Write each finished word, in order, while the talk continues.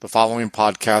The following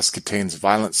podcast contains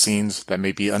violent scenes that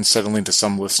may be unsettling to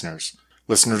some listeners.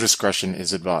 Listener discretion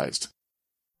is advised.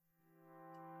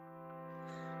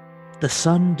 The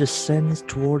sun descends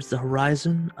towards the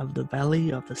horizon of the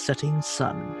Valley of the Setting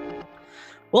Sun.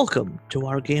 Welcome to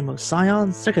our game of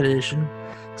Scion 2nd Edition,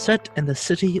 set in the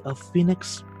city of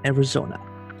Phoenix, Arizona.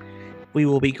 We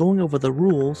will be going over the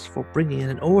rules for bringing in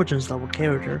an Origins level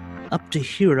character up to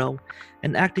hero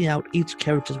and acting out each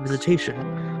character's visitation,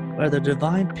 where the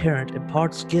Divine Parent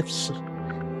imparts gifts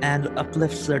and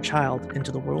uplifts their child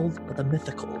into the world of the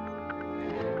mythical.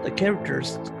 The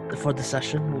characters for the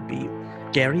session will be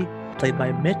Gary, played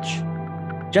by Mitch,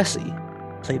 Jesse,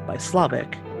 played by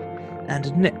Slavik,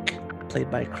 and Nick,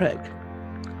 played by Craig.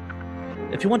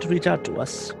 If you want to reach out to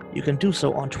us, you can do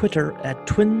so on Twitter at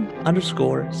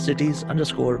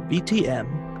twin_cities_VTM,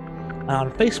 and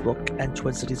on Facebook at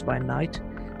Twin Cities by Night,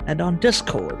 and on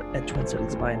Discord at Twin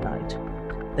Cities by Night.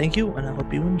 Thank you, and I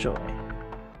hope you enjoy.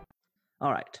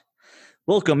 Alright.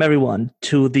 Welcome, everyone,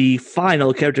 to the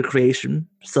final character creation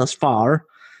thus far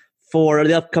for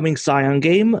the upcoming Scion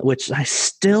game, which I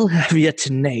still have yet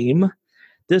to name.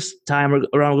 This time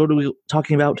around, we're going to be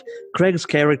talking about Craig's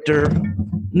character,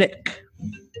 Nick.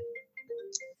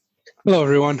 Hello,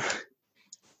 everyone.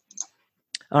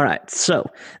 All right, so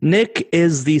Nick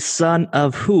is the son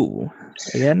of who?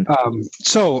 Again?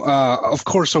 Of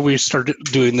course, when we started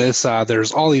doing this,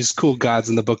 there's all these cool gods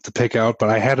in the book to pick out, but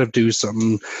I had to do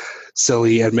something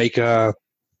silly and pick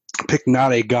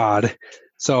not a god.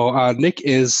 So Nick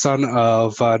is son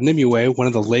of Nimue, one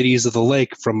of the ladies of the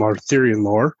lake from Arthurian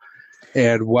lore.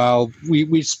 And while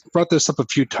we brought this up a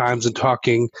few times in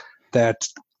talking that,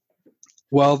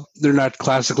 well, they're not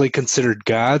classically considered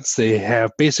gods. They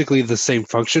have basically the same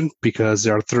function because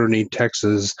the Arthurian text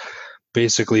is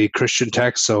basically Christian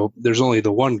text, so there's only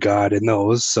the one god in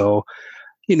those. So,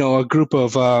 a group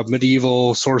of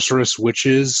medieval sorceress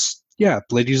witches,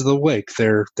 ladies of the lake.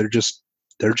 They're just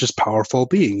powerful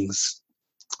beings.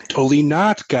 Totally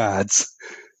not gods.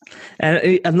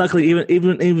 And luckily,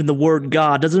 even the word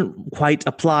God doesn't quite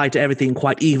apply to everything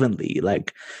quite evenly.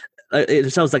 Like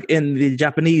it sounds like in the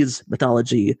Japanese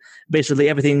mythology, basically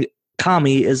everything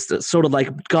kami is sort of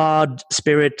like God,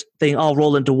 spirit thing, all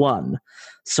rolled into one.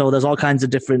 So there's all kinds of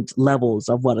different levels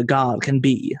of what a god can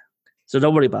be. So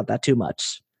don't worry about that too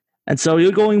much. And so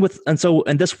you're going with, and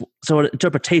this sort of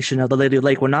interpretation of the Lady of the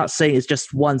Lake, we're not saying it's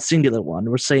just one singular one.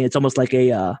 We're saying it's almost like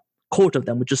a court of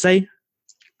them. Would you say?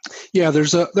 Yeah,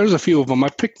 there's a few of them. I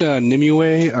picked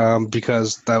Nimue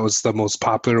because that was the most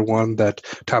popular one that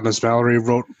Thomas Mallory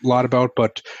wrote a lot about.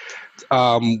 But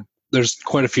there's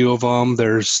quite a few of them.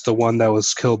 There's the one that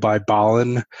was killed by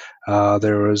Balin.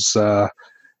 There was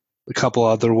a couple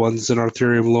other ones in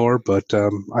Arthurian lore, but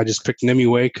I just picked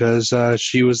Nimue because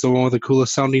she was the one with the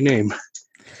coolest sounding name.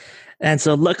 And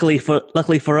so luckily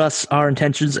for us, our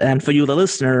intentions, and for you, the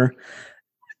listener,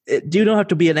 you don't have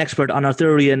to be an expert on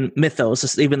Arthurian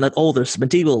mythos, even the older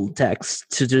medieval texts,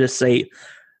 to just say,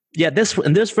 in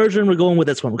this version we're going with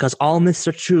this one because all myths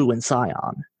are true in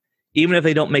Scion, even if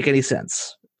they don't make any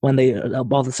sense when they are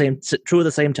all true at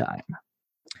the same time.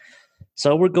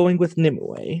 So we're going with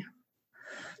Nimue.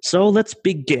 So let's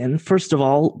begin. First of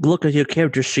all, look at your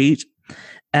character sheet,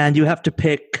 and you have to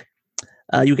pick.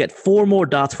 You get 4 more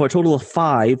dots for a total of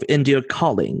 5 into your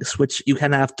callings, which you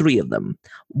can have 3 of them.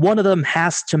 One of them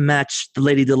has to match the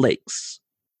Lady of the Lakes.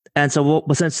 And so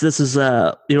since this is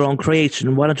your own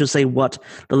creation, why don't you say what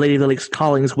the Lady of the Lakes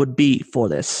callings would be for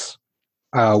this?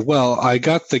 Well, I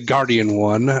got the Guardian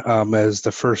one as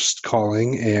the first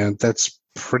calling, and that's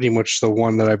pretty much the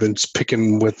one that I've been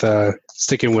sticking with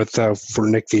for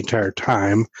Nick the entire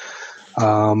time.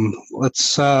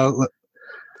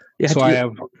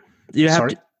 You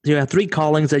have 3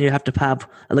 callings, and you have to have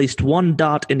at least 1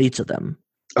 dot in each of them.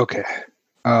 Okay.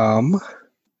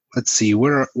 Let's see.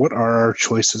 What are our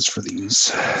choices for these?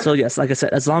 So yes, like I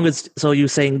said, you're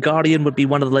saying Guardian would be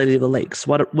one of the Lady of the Lakes.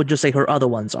 What would you say her other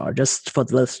ones are, just for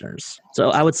the listeners? So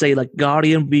I would say like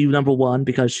Guardian would be number 1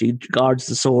 because she guards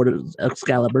the sword of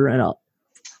Excalibur and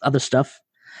other stuff.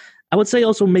 I would say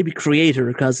also maybe Creator,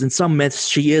 because in some myths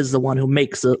she is the one who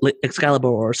makes Excalibur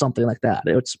or something like that.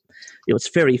 It's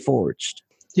fairy forged.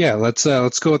 Yeah, let's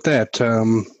go with that.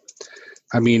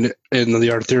 I mean, in the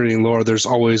Arthurian lore, there's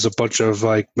always a bunch of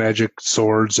like magic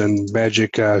swords and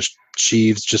magic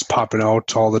sheaths just popping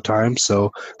out all the time.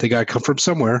 So they got to come from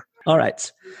somewhere. All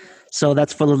right. So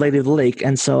that's for the Lady of the Lake.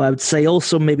 And so I would say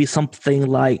also maybe something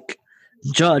like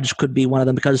Judge could be one of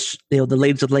them, because the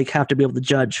Ladies of the Lake have to be able to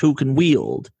judge who can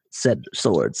wield said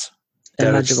swords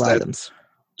and magical items.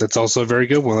 That's also a very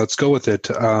good one. Let's go with it.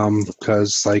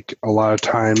 Because like a lot of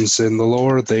times in the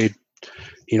lore, they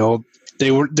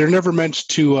they're never meant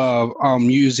to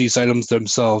use these items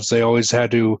themselves. They always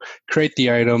had to create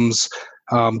the items,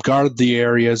 guard the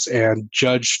areas, and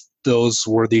judge those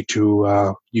worthy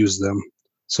to use them.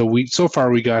 So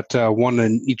far we got one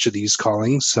in each of these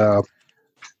callings. All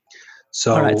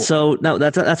right, so now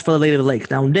that's for the Lady of the Lake.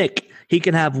 Now Nick, he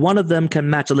can have one of them can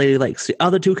match the Lady of the Lakes. The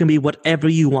other two can be whatever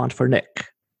you want for Nick.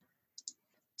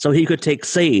 So he could take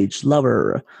Sage,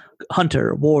 Lover,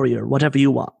 Hunter, Warrior, whatever you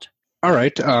want. All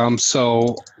right.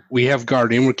 So we have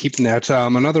Guardian. We're keeping that.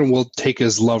 Another one we'll take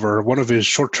as Lover. One of his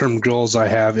short-term goals I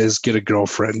have is get a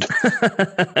girlfriend.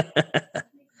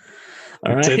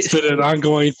 All right. It's been an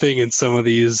ongoing thing in some of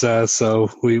these, so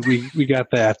we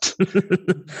got that.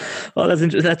 Well,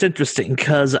 that's interesting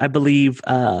because I believe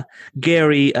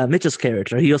Gary, Mitchell's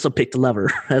character, he also picked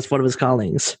Lover as one of his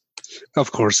callings.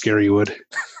 Of course, Gary would.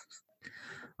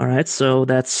 All right, so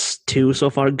that's 2 so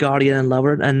far, Guardian and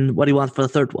Lover. And what do you want for the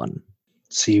third one?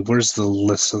 Let's see, where's the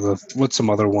list of what's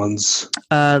some other ones?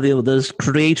 There's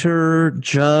Creator,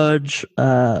 Judge,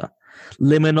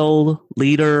 Liminal,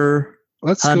 Leader,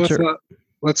 Hunter.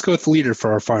 Let's go with Leader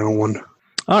for our final one.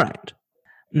 All right.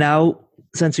 Now,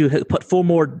 since you put 4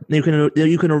 more, you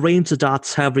can arrange the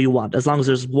dots however you want, as long as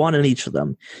there's 1 in each of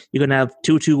them. You can have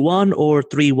 2-2-1 or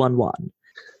 3-1-1.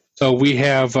 So we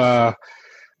have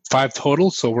 5 total,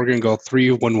 so we're going to go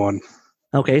 3-1-1.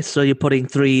 Okay, so you're putting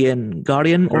 3 in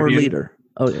Guardian or Leader?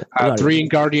 Oh, yeah. 3 in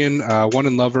Guardian, 1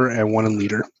 in Lover, and 1 in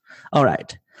Leader. All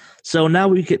right. So now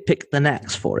we could pick the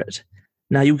knacks for it.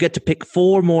 Now you get to pick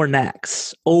 4 more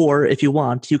knacks, or if you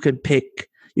want, you can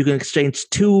exchange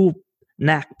 2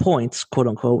 knack points, quote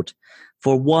unquote,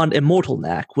 for 1 immortal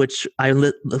knack, which I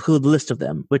include the list of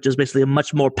them, which is basically a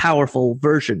much more powerful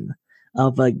version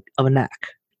of a knack.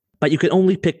 But you can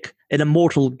only pick an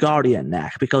immortal Guardian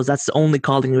knack because that's the only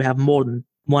calling you have more than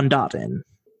 1 dot in.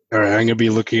 All right, I'm going to be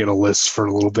looking at a list for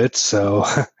a little bit. So,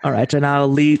 all right, and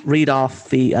I'll read off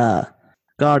the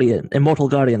Immortal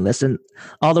Guardian list, and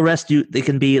all the rest they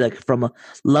can be like from a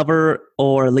Lover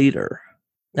or a Leader.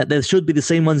 There should be the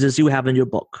same ones as you have in your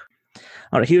book.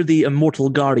 All right, here are the Immortal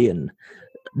Guardian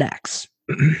knacks.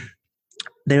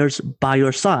 There's By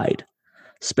Your Side.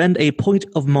 Spend a point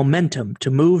of momentum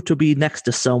to move to be next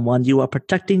to someone you are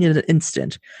protecting in an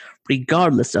instant,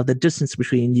 regardless of the distance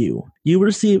between you. You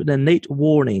receive an innate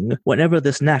warning whenever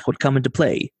this knack would come into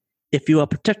play. If you are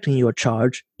protecting your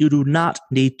charge, you do not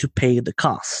need to pay the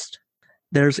cost.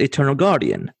 There's Eternal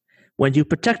Guardian. When you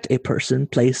protect a person,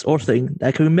 place, or thing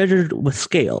that can be measured with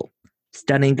scale,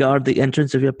 standing guard the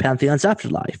entrance of your Pantheon's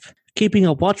afterlife, keeping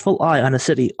a watchful eye on a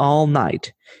city all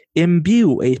night,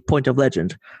 imbue a point of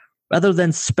legend, rather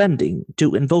than spending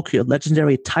to invoke your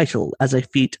legendary title as a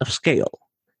feat of scale.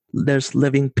 There's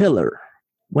Living Pillar.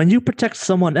 When you protect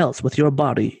someone else with your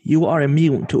body, you are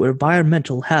immune to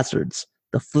environmental hazards.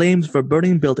 The flames of a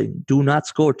burning building do not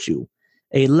scorch you.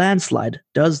 A landslide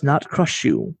does not crush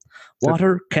you.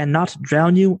 Water cannot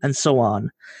drown you, and so on.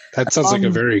 That sounds like a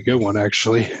very good one,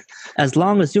 actually. As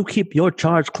long as you keep your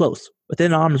charge close,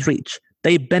 within arm's reach,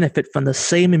 they benefit from the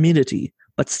same immunity,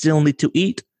 but still need to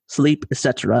eat, sleep,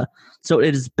 etc. So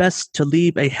it is best to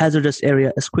leave a hazardous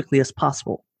area as quickly as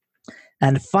possible.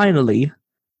 And finally,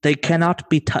 they cannot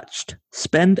be touched.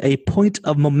 Spend a point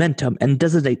of momentum and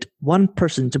designate 1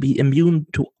 person to be immune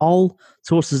to all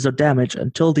sources of damage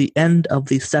until the end of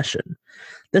the session.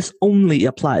 This only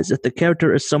applies if the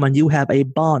character is someone you have a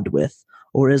bond with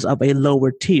or is of a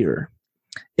lower tier.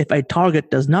 If a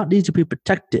target does not need to be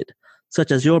protected,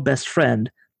 such as your best friend,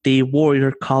 the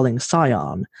warrior calling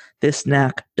Scion, this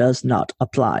knack does not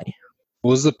apply.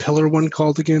 What was the pillar one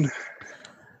called again?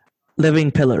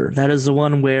 Living Pillar. That is the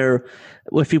one where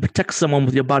if you protect someone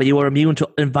with your body, you are immune to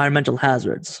environmental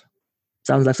hazards.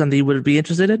 Sounds like something you would be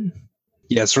interested in?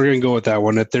 Yes, we're going to go with that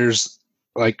one. If there's,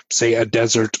 like, say, a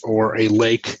desert or a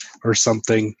lake or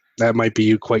something, that might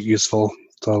be quite useful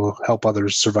to help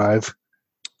others survive.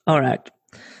 All right.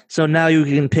 So now you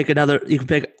can pick another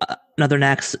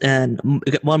Nax and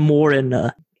get 1 more,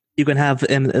 and you can have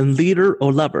in Leader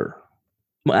or Lover.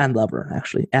 And Lover,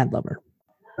 actually. And Lover.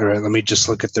 All right, let me just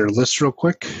look at their list real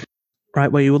quick.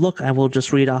 Right where you look, I will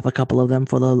just read off a couple of them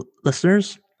for the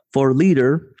listeners. For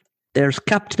Leader, there's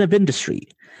Captain of Industry.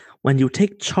 When you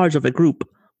take charge of a group,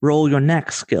 roll your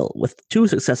knack skill. With 2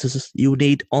 successes, you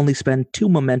need only spend 2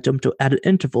 momentum to add an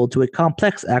interval to a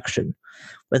complex action.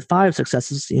 With 5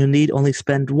 successes, you need only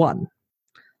spend 1.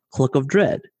 Cloak of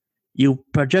Dread. You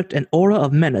project an aura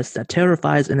of menace that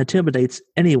terrifies and intimidates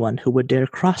anyone who would dare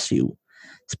cross you.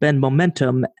 Spend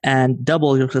momentum and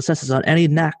double your successes on any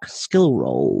knack skill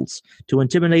rolls to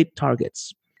intimidate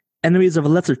targets. Enemies of a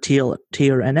lesser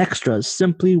tier and extras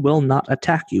simply will not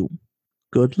attack you.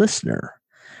 Good Listener.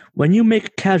 When you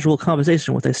make casual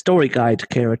conversation with a story guide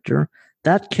character,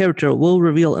 that character will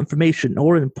reveal information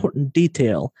or important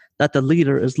detail that the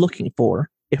leader is looking for,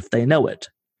 if they know it.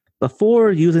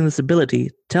 Before using this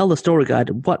ability, tell the story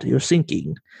guide what you're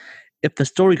seeking. If the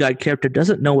story guide character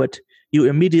doesn't know it, you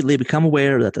immediately become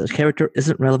aware that the character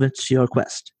isn't relevant to your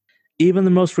quest. Even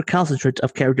the most recalcitrant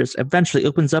of characters eventually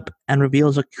opens up and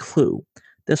reveals a clue.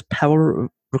 This power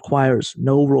requires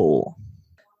no roll.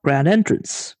 Grand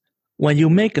Entrance. When you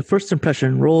make a first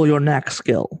impression, roll your knack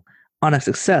skill. On a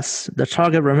success, the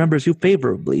target remembers you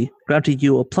favorably, granting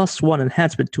you a +1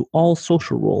 enhancement to all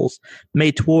social rolls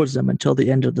made towards them until the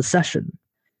end of the session.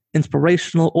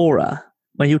 Inspirational Aura.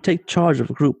 When you take charge of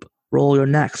a group, roll your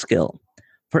knack skill.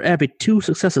 For every 2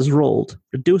 successes rolled,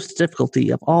 reduce the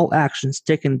difficulty of all actions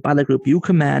taken by the group you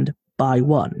command by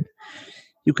 1.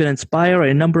 You can inspire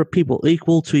a number of people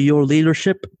equal to your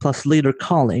leadership plus leader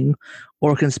calling,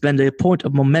 or can spend a point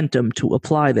of momentum to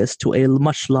apply this to a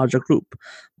much larger group,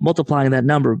 multiplying that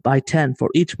number by 10 for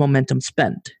each momentum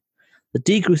spent. The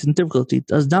decrease in difficulty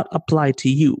does not apply to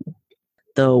you,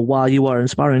 though while you are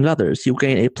inspiring others, you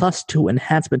gain a +2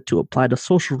 enhancement to apply to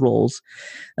social roles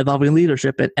involving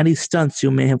leadership and any stunts you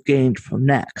may have gained from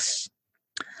knacks.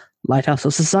 Lighthouse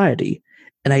of Society.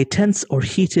 In a tense or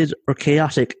heated or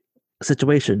chaotic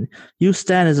situation, you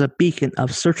stand as a beacon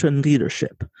of certain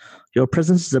leadership. Your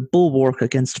presence is a bulwark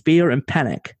against fear and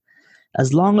panic.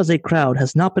 As long as a crowd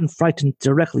has not been frightened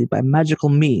directly by magical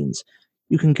means,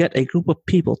 you can get a group of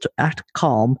people to act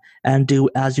calm and do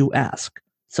as you ask,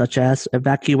 such as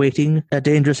evacuating a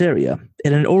dangerous area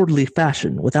in an orderly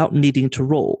fashion without needing to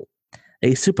roll.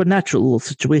 A supernatural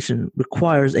situation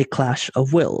requires a clash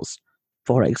of wills.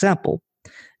 For example,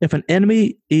 if an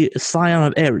enemy Scion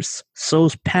of Eris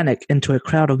sows panic into a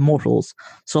crowd of mortals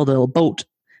so they'll bolt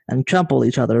and trample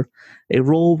each other, a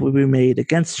roll will be made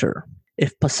against her.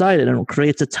 If Poseidon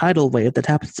creates a tidal wave that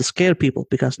happens to scare people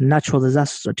because natural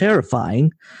disasters are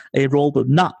terrifying, a roll will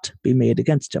not be made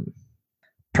against him.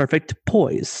 Perfect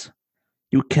Poise.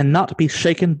 You cannot be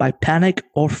shaken by panic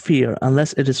or fear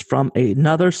unless it is from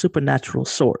another supernatural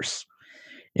source,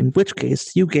 in which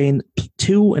case you gain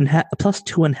 +2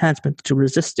 enhancement to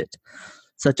resist it,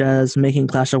 such as making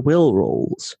Clash of Will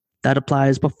rolls. That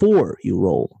applies before you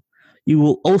roll. You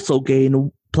will also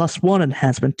gain +1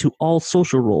 enhancement to all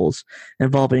social rolls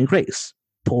involving grace,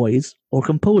 poise, or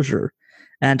composure,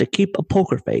 and to keep a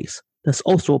poker face. This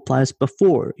also applies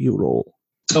before you roll.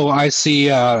 So I see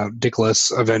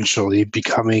Nicholas eventually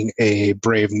becoming a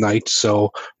brave knight,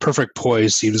 so perfect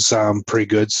poise seems pretty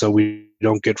good, so we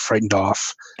don't get frightened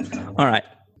off. All right.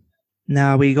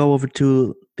 Now we go over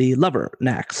to the lover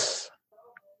knacks.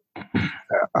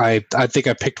 I think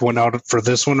I picked one out for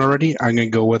this one already. I'm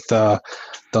going to go with the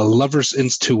lover's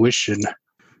intuition.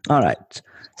 All right.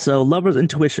 So lover's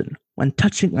intuition. When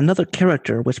touching another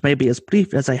character, which may be as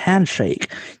brief as a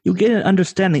handshake, you gain an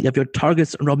understanding of your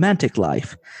target's romantic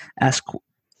life. Ask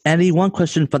any one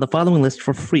question for the following list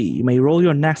for free. You may roll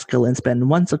your knack skill and spend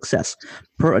 1 success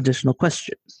per additional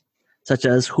question, such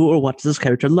as who or what does this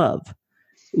character love?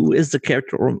 Who is the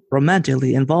character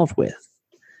romantically involved with?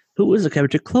 Who is the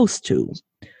character close to?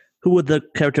 Who would the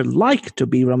character like to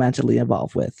be romantically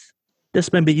involved with?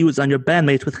 This may be used on your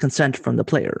bandmates with consent from the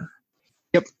player.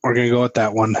 Yep, we're going to go with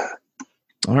that one.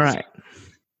 All right.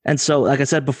 And so, like I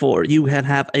said before, you can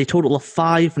have a total of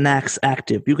 5 knacks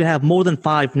active. You can have more than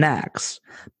 5 knacks,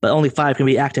 but only 5 can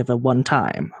be active at one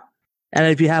time. And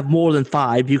if you have more than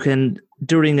 5, you can,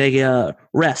 during a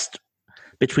rest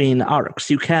between arcs,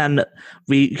 you can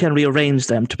rearrange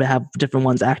them to have different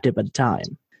ones active at a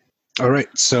time. All right,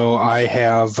 so I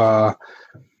have,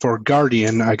 for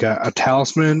Guardian, I got a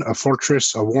Talisman, a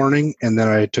Fortress, a Warning, and then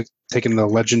I taken the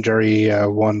legendary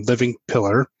one, Living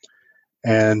Pillar.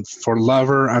 And for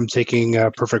Lover, I'm taking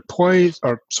Perfect Poise,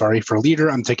 for Leader,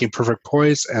 I'm taking Perfect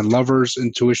Poise, and Lover's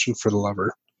Intuition for the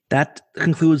Lover. That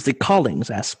concludes the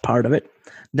callings as part of it.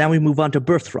 Now we move on to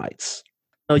birthrights.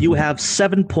 So you have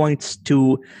 7 points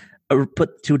to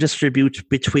distribute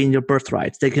between your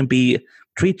birthrights. They can be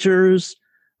creatures,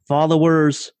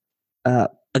 followers, a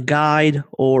guide,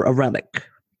 or a relic.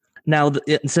 Now,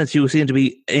 since you seem to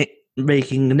be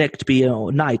making Nick to be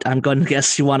a knight, I'm going to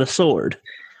guess you want a sword.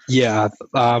 Yeah,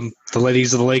 the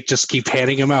ladies of the lake just keep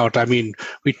handing them out. I mean,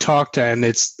 we talked, and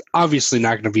it's obviously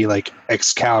not going to be like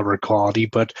Excalibur quality,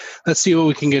 but let's see what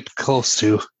we can get close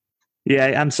to.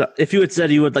 Yeah, I'm sorry. If you had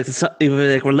said you would like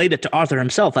to relate it to Arthur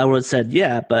himself, I would have said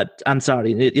yeah, but I'm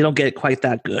sorry, you don't get it quite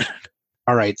that good.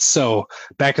 All right, so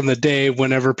back in the day,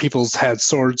 whenever people had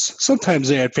swords, sometimes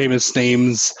they had famous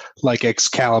names like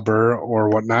Excalibur or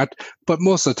whatnot, but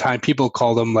most of the time people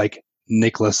called them like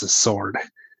Nicholas's sword.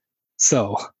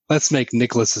 So let's make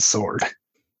Nicholas a sword.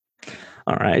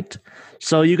 All right.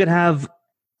 So you can have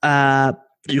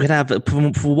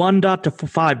from 1 dot to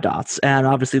 5 dots, and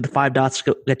obviously the 5 dots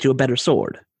get you a better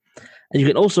sword. And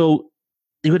you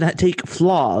can take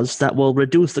flaws that will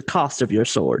reduce the cost of your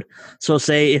sword. So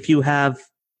say if you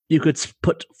could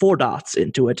put 4 dots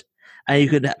into it, and you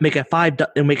could make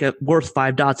it worth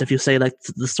 5 dots if you say like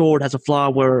the sword has a flaw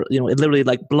where it literally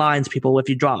like blinds people if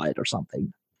you draw it or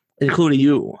something, including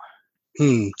you.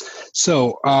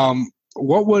 So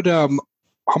what would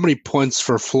how many points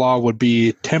for flaw would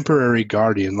be temporary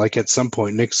guardian? Like at some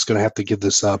point, Nick's going to have to give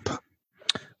this up.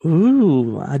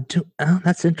 Ooh,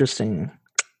 that's interesting.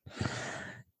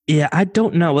 Yeah, I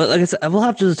don't know. Like I said, we'll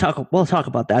have to talk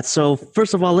about that. So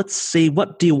first of all, let's see,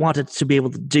 what do you want it to be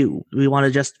able to do? Do you want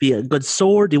it just to be a good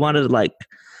sword? Do you want it to, like,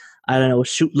 I don't know,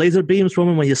 shoot laser beams from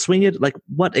it when you swing it? Like,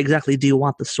 what exactly do you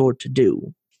want the sword to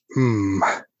do?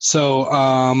 So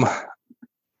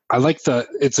I like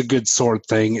it's a good sword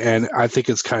thing, and I think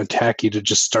it's kind of tacky to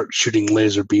just start shooting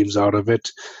laser beams out of it.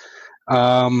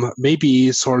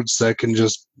 Maybe swords that can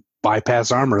just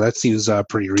bypass armor. That seems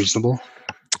pretty reasonable.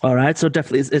 All right, so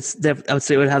definitely, I would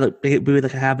say it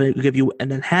would give you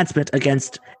an enhancement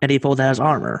against any foe that has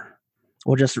armor,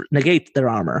 or just negate their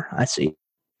armor. I see.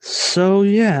 So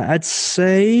yeah, I'd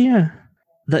say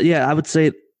that. Yeah, I would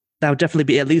say that would definitely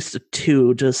be at least a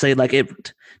 2 to say like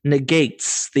it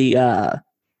negates the.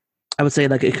 I would say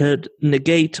like it could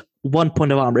negate 1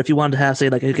 point of armor. If you wanted to have say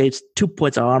like it negates 2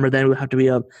 points of armor, then it would have to be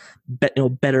a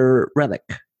better relic.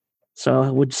 So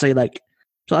I would say like.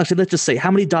 So actually, let's just say,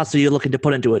 how many dots are you looking to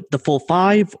put into it? The full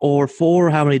 5 or 4?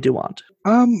 How many do you want?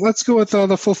 Let's go with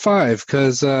the full 5,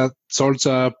 because sword's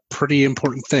a pretty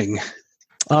important thing.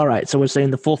 All right, so we're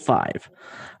saying the full 5.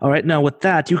 All right, now with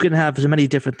that, you can have many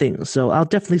different things. So I'll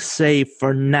definitely say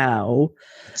for now,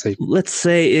 let's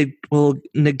say it will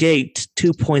negate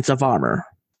 2 points of armor.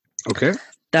 Okay.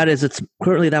 That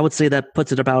would say that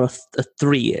puts it about a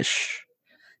 3-ish,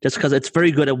 just because it's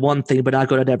very good at one thing, but not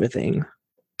good at everything.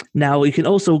 Now, it can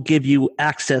also give you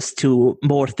access to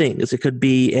more things. It could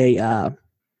be it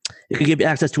could give you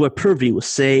access to a purview,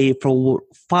 say for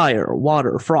fire,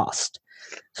 water, frost.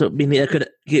 So meaning it could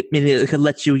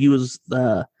let you use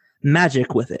the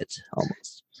magic with it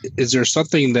almost. Is there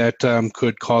something that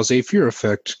could cause a fear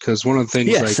effect? Because one of the things,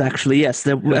 yes. I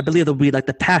believe there would be like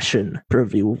the passion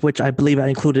purview, which I believe I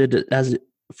included as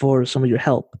for some of your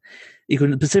help. You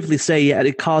can specifically say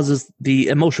it causes the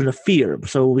emotion of fear.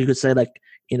 So we could say like,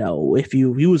 if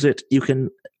you use it, you can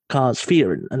cause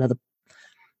fear in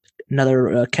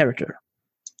another character.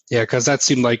 Yeah, because that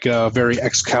seemed like a very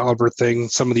Excalibur thing.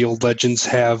 Some of the old legends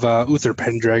have Uther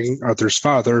Pendragon, Arthur's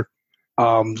father,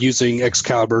 using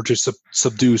Excalibur to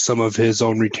subdue some of his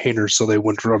own retainers so they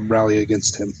wouldn't rally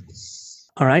against him.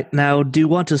 All right. Now, do you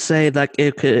want to say that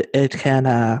it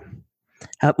can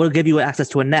will give you access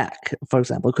to a knack, for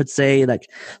example? It could say like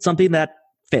something that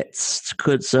fits.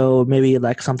 So maybe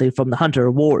like something from the hunter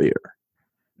or warrior.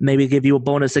 Maybe give you a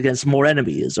bonus against more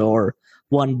enemies or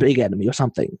one big enemy or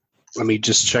something. Let me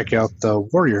just check out the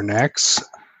warrior knacks.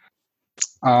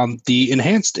 The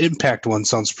enhanced impact one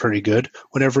sounds pretty good.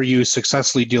 Whenever you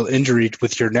successfully deal injury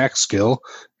with your knack skill,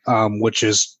 which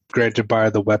is granted by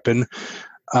the weapon,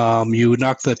 you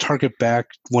knock the target back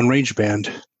 1 range band.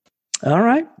 All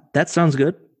right, that sounds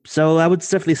good. So I would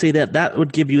definitely say that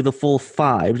would give you the full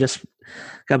 5. Just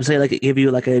I would say like it give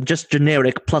you like a just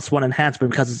generic +1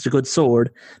 enhancement because it's a good sword,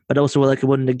 but also like it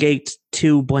would negate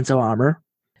 2 points of armor.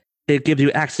 It gives you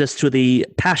access to the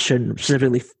passion,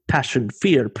 specifically passion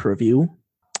fear purview,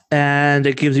 and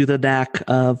it gives you the knack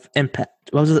of impact.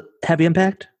 What was it? Heavy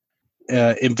impact?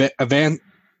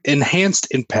 Enhanced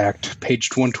impact, page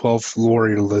 112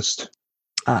 warrior list.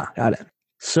 Got it.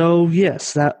 So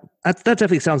yes, that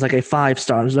definitely sounds like a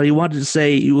 5-star. So you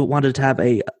wanted to have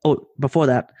before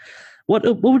that,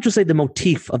 what would you say the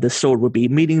motif of this sword would be?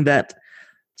 Meaning that,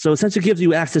 so since it gives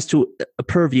you access to a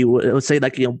purview, it would say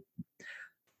like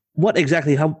what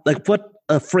exactly what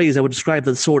a phrase that would describe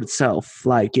the sword itself,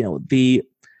 like the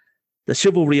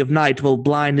chivalry of night will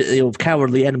blind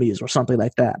cowardly enemies or something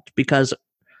like that. Because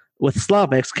with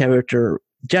Slavek's character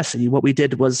Jesse, what we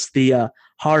did was the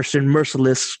harsh and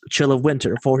merciless chill of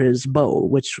winter for his bow,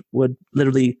 which would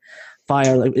literally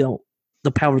fire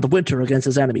the power of the winter against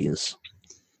his enemies.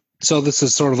 So this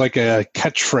is sort of like a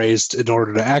catchphrase in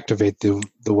order to activate the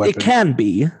weapon. It can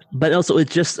be, but also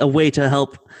it's just a way to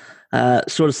help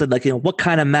sort of say like what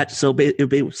kind of match. So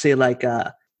it would say like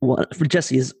for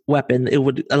Jesse's weapon, it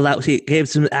would he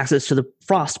gave him access to the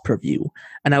frost purview,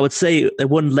 and I would say it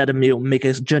wouldn't let him make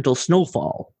a gentle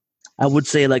snowfall. I would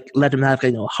say like let him have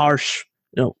harsh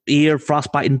ear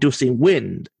frostbite inducing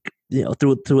wind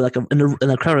through like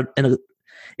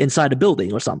inside a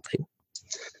building or something.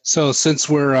 So since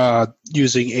we're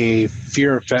using a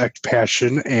fear effect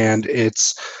passion and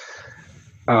it's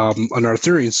an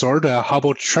Arthurian sword, how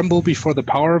about tremble before the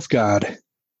power of God?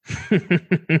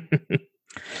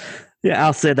 Yeah,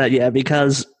 I'll say that. Yeah,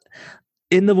 because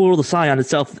in the world of Scion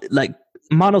itself, like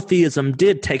monotheism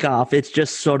did take off. It's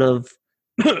just sort of,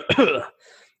 don't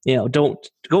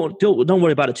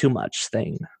worry about it too much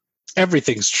thing.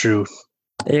 Everything's true.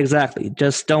 Exactly.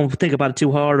 Just don't think about it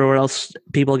too hard, or else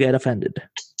people get offended.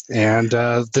 And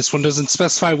this one doesn't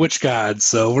specify which god,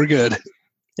 so we're good.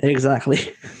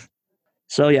 Exactly.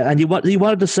 So yeah, and you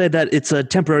wanted to say that it's a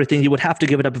temporary thing. You would have to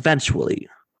give it up eventually.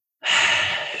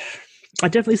 I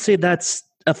definitely say that's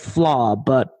a flaw,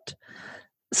 but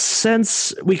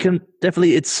since we can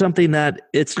definitely, it's something that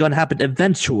it's going to happen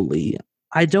eventually.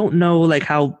 I don't know like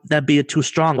how that'd be too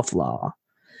strong a flaw,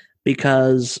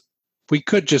 because we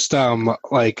could just let's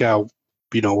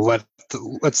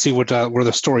see what where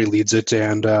the story leads it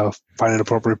and find an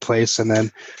appropriate place, and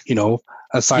then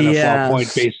assign a flaw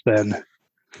point based then.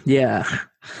 Yeah,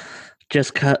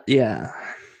 just cut. Yeah.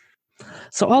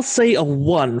 So I'll say a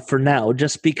 1 for now,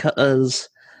 just because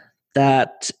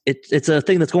that it's a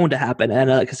thing that's going to happen, and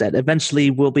like I said, eventually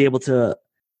we'll be able to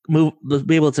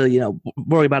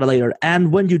worry about it later.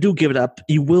 And when you do give it up,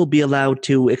 you will be allowed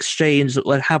to exchange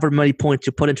like however many points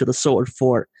you put into the sword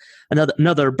for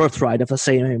another birthright of the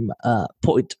same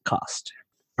point cost.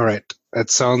 All right, that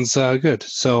sounds good.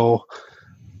 So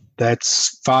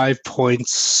that's 5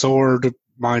 points. Sword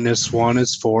minus 1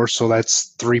 is 4, so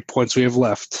that's 3 points we have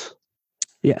left.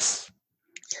 Yes.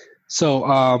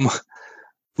 So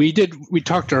we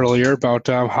talked earlier about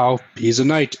how he's a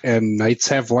knight and knights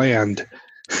have land.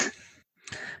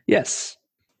 Yes.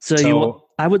 So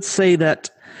I would say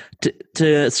that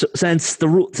since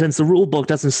the rule book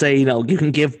doesn't say you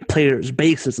can give players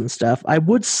bases and stuff, I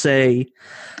would say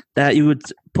that you would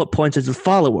put points into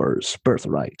followers'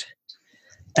 birthright.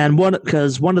 And one of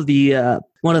the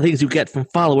things you get from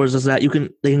followers is that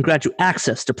they can grant you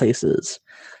access to places.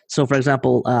 So, for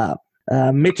example,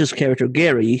 Mitch's character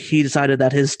Gary, he decided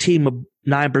that his team of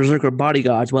 9 Berserker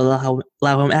bodyguards will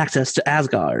allow him access to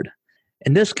Asgard.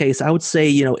 In this case, I would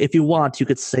say if you want, you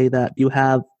could say that you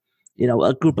have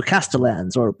a group of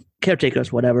castellans or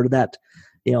caretakers, whatever, that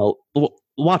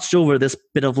watched over this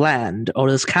bit of land or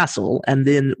this castle, and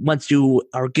then once you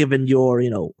are given your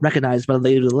recognized by the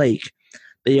Lady of the Lake,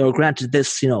 they are granted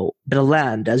this bit of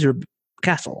land as your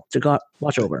castle to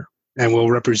watch over. And we'll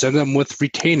represent them with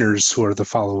retainers who are the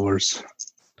followers.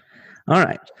 All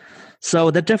right.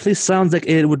 So that definitely sounds like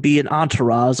it would be an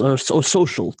entourage or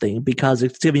social thing, because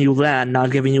it's giving you land,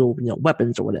 not giving you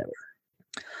weapons or whatever.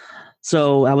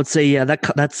 So I would say, yeah,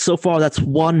 that's so far that's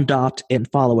 1 dot in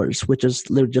followers, which is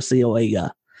just I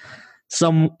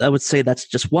would say that's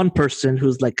just one person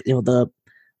who's like the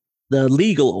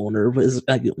legal owner is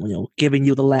giving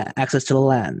you the access to the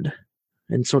land,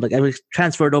 and sort of like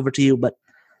transfer it over to you, but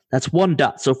that's 1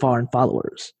 dot so far in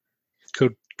followers.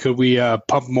 Could we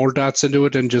pump more dots into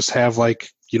it and just have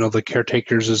the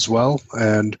caretakers as well,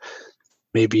 and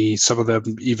maybe some of them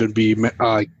even be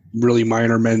really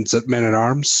minor men at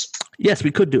arms? Yes,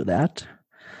 we could do that.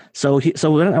 So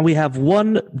we have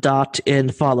 1 dot in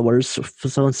followers,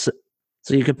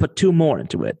 so you could put 2 more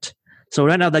into it. So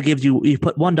right now that gives you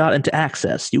put 1 dot into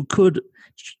access. You could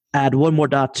add 1 more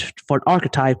dot for an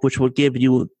archetype, which would give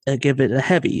it a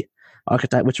heavy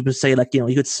archetype, which would say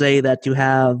you could say that you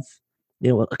have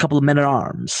a couple of men at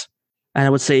arms, and I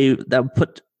would say that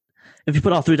if you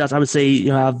put all 3 dots, I would say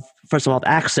you have first of all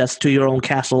access to your own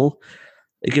castle.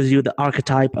 It gives you the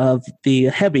archetype of the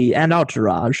heavy and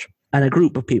entourage and a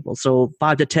group of people, so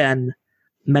 5 to 10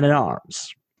 men at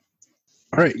arms.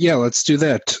 All right, yeah, let's do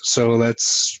that.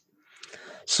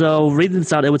 So reading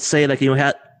this out, it would say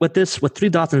with 3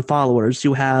 dots and followers,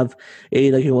 you have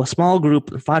a small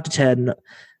group, 5 to 10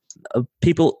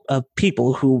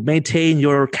 people who maintain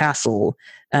your castle,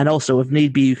 and also if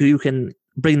need be, you can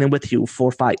bring them with you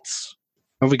for fights.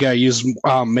 Well, we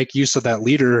gotta make use of that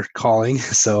leader calling.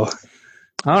 So,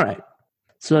 all right.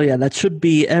 So yeah, that should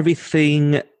be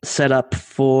everything set up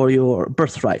for your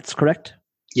birthrights, correct?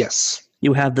 Yes.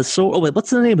 You have the sword. Oh wait,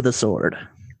 what's the name of the sword?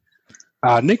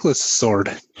 Nicholas' sword.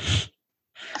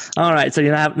 All right, so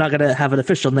you're not going to have an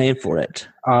official name for it.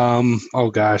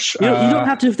 Oh gosh. You don't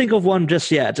have to think of one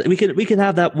just yet. We can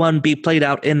have that one be played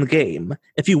out in the game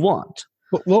if you want.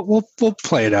 We'll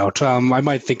play it out. I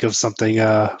might think of something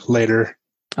later.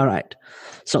 All right.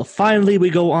 So finally, we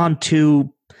go on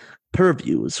to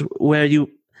purviews, where you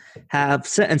have,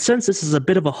 and since this is a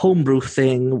bit of a homebrew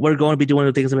thing, we're going to be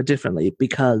doing things a bit differently,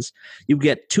 because you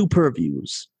get 2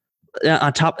 purviews.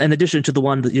 on top, in addition to the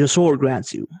one that your sword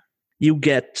grants you, you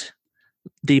get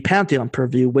the Pantheon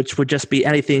purview, which would just be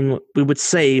anything we would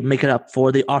say make it up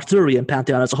for the Arthurian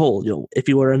Pantheon as a whole. If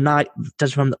you were a knight,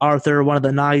 just from Arthur, one of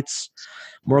the knights,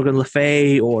 Morgan Le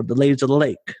Fay, or the Ladies of the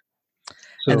Lake.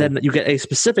 And then you get a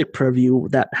specific purview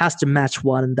that has to match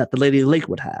one that the Lady of the Lake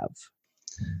would have.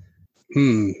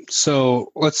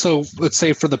 So let's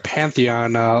say for the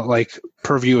Pantheon, like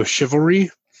purview of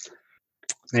chivalry,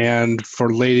 and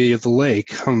for Lady of the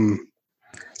Lake, And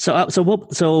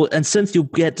since you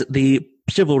get the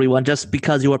chivalry one just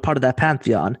because you are part of that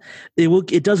Pantheon,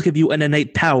 it does give you an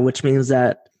innate power, which means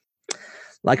that,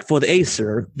 like for the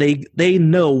Aesir, they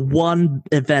know one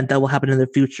event that will happen in the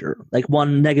future, like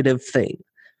one negative thing.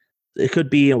 It could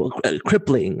be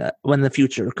crippling when in the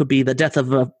future. It could be the death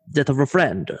of a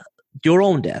friend, your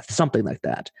own death, something like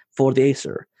that for the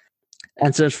Aesir.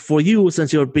 And so for you,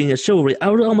 since you're being a chivalry, I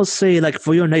would almost say, like,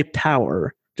 for your innate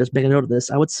power, just make a note of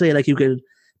this, I would say, like, you could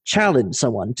challenge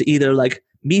someone to either, like,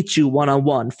 meet you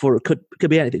one-on-one for, could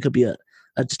be anything. It could be a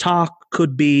talk,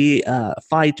 could be a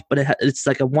fight, but it's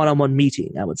like a one-on-one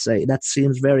meeting, I would say. That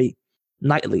seems very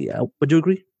knightly. Would you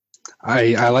agree?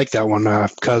 I like that one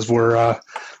because we're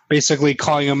basically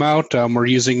calling them out. We're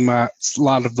using a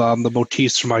lot of the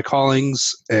motifs for my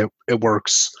callings. It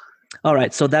works. All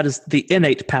right, so that is the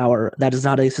innate power. That is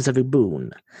not a specific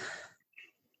boon.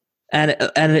 And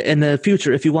in the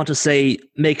future, if you want to say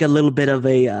make a little bit of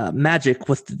a magic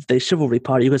with the chivalry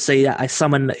part, you could say I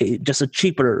summon just a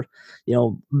cheaper,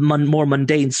 more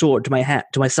mundane sword to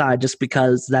my side, just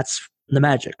because that's the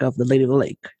magic of the Lady of the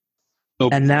Lake. Oh.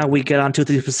 And now we get on to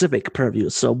the specific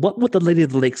purviews. So, what would the Lady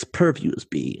of the Lake's purviews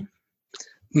be?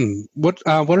 What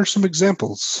are some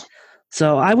examples?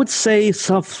 So I would say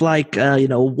stuff like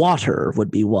water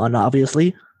would be one,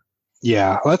 obviously.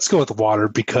 Yeah, let's go with water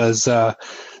because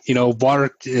water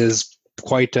is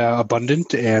quite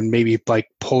abundant, and maybe like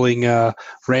pulling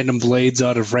random blades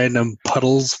out of random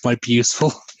puddles might be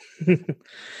useful.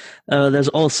 There's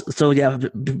also we're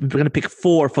gonna pick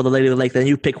 4 for the Lady of the Lake. Then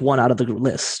you pick one out of the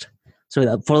list.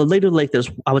 So for the Lady of the Lake,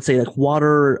 I would say like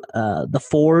water, the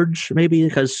forge maybe,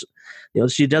 because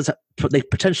she does they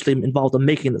potentially involved in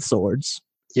making the swords.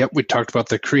 Yep, we talked about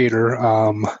the creator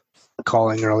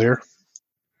calling earlier.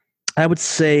 I would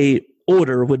say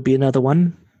order would be another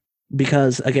one,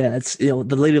 because again, it's the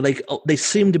Lady of the Lake. They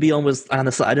seem to be almost on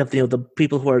the side of the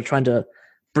people who are trying to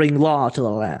bring law to the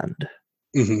land.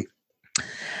 Mm-hmm.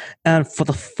 And for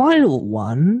the final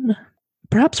one,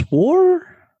 perhaps war.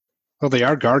 Well, they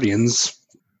are guardians.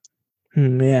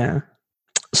 Yeah.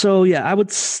 So yeah, I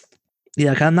would.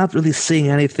 Yeah, I'm not really seeing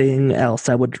anything else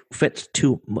that would fit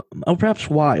to. Oh, perhaps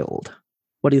wild.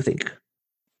 What do you think?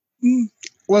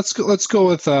 Let's go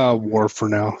with war for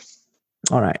now.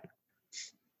 All right.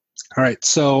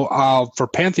 So for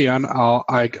Pantheon,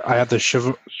 I have the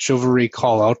chivalry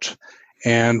call out,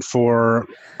 and I'm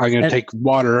going to take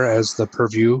water as the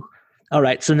purview. All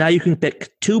right. So now you can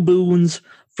pick 2 boons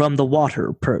from the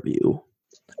water purview.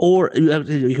 Or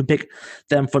you can pick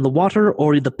them from the water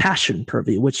or the passion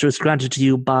purview, which was granted to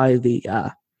you by the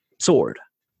sword.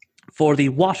 For the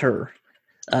water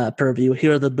purview,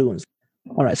 here are the boons.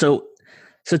 All right, so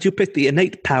since you picked the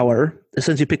innate power,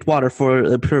 since you picked water for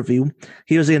the purview,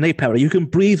 here's the innate power. You can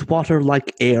breathe water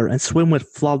like air and swim with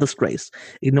flawless grace,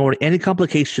 ignoring any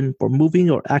complication for moving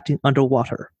or acting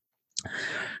underwater.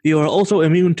 You are also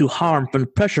immune to harm from the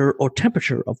pressure or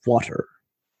temperature of water.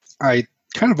 I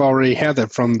kind of already had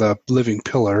that from the living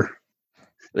pillar.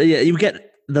 Yeah, you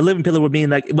get the living pillar would mean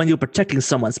like when you're protecting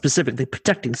someone, specifically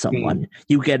protecting someone,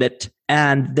 you get it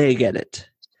and they get it.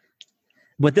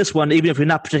 With this one, even if you're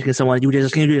not protecting someone, you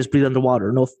just breathe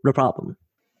underwater, no problem.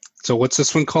 So what's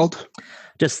this one called?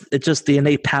 It's just the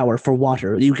innate power for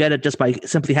water. You get it just by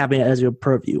simply having it as your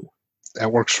purview.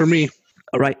 That works for me.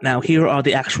 All right, now here are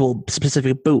the actual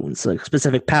specific boons, like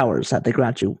specific powers that they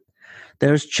grant you.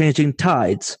 There's changing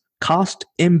tides. Cost,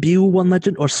 imbue 1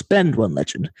 legend or spend 1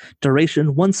 legend.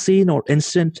 Duration, 1 scene or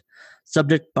instant.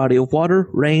 Subject, body of water.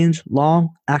 Range, long.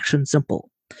 Action, simple.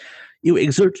 You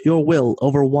exert your will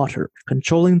over water,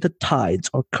 controlling the tides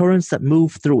or currents that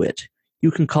move through it. You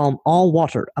can calm all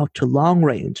water out to long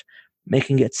range,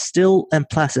 making it still and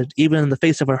placid even in the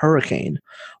face of a hurricane,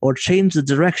 or change the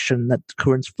direction that the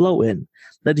currents flow in,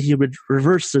 letting you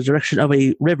reverse the direction of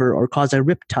a river or cause a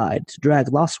riptide to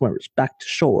drag lost swimmers back to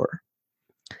shore.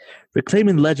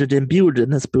 Reclaiming legend imbued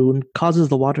in this boon causes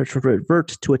the water to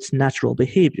revert to its natural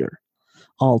behavior.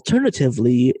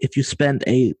 Alternatively, if you spend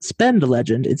a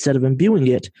legend instead of imbuing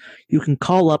it, you can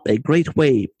call up a great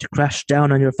wave to crash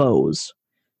down on your foes.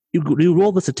 You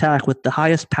roll this attack with the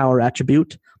highest power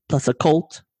attribute, plus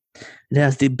occult, It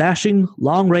has the bashing,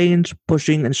 long range,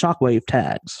 pushing, and shockwave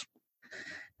tags.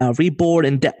 Now, Reborn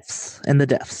in the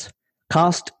depths.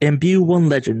 Cost, imbue 1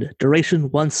 legend.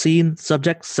 Duration, 1 scene.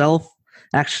 Subject, self.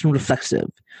 Action, reflexive.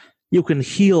 You can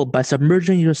heal by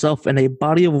submerging yourself in a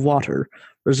body of water,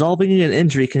 resolving an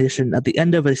injury condition at the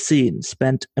end of a scene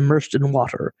spent immersed in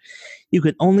water. You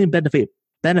can only benefit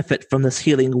from this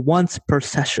healing once per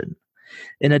session.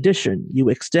 In addition, you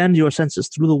extend your senses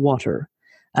through the water.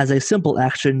 As a simple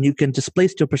action, you can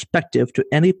displace your perspective to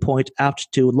any point out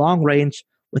to long range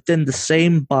within the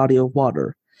same body of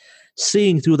water,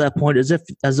 seeing through that point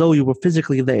as though you were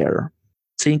physically there.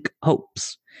 Sink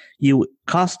hopes. You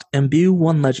cost imbue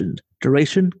 1 legend.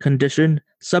 Duration, condition,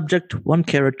 subject 1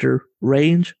 character,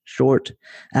 range, short,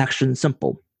 action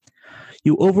simple.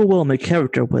 You overwhelm a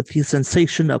character with the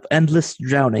sensation of endless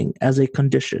drowning as a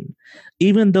condition.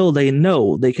 Even though they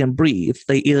know they can breathe,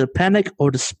 they either panic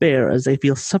or despair as they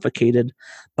feel suffocated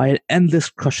by an endless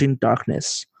crushing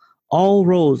darkness. All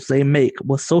rolls they make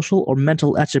with social or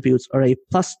mental attributes are a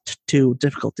 +2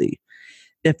 difficulty.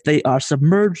 If they are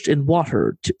submerged in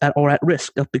water or at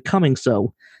risk of becoming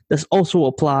so, this also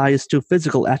applies to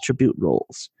physical attribute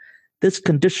rolls. This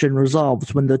condition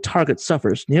resolves when the target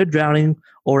suffers near drowning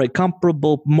or a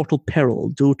comparable mortal peril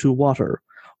due to water,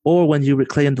 or when you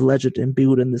reclaim the legend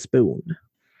imbued in this boon.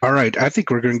 All right, I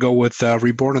think we're going to go with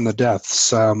Reborn in the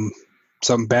Depths.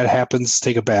 Something bad happens,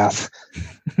 take a bath.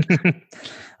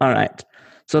 All right.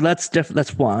 So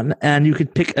that's one, and you can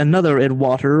pick another in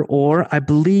water, or I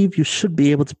believe you should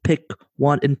be able to pick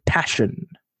one in passion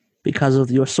because of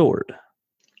your sword.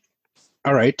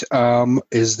 All right.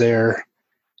 Is there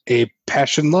a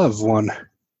passion love one?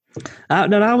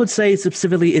 No, I would say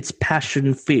specifically it's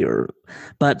passion fear,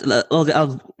 but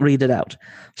I'll read it out.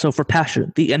 So for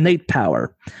passion, the innate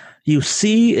power. You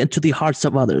see into the hearts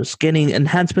of others, gaining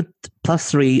enhancement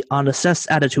 +3 on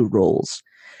assessed attitude rolls.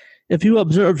 If you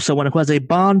observe someone who has a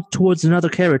bond towards another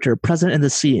character present in the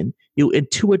scene, you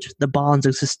intuit the bond's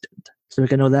existence. So we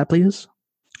can know that, please?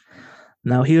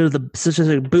 Now here are the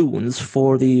specific boons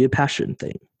for the passion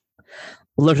thing.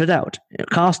 Blurt it out.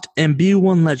 Cost, imbue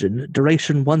 1 legend.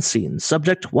 Duration, 1 scene.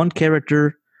 Subject, 1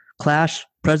 character. Clash,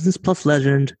 presence plus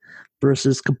legend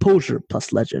versus composure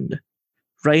plus legend.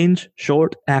 Range,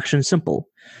 short, action simple.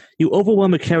 You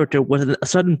overwhelm a character with a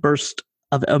sudden burst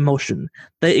of emotion.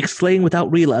 They exclaim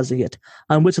without realizing it,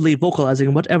 unwittingly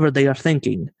vocalizing whatever they are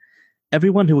thinking.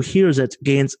 Everyone who hears it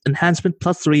gains enhancement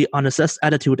 +3 on assessed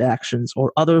attitude actions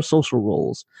or other social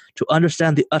roles to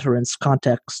understand the utterance's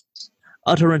context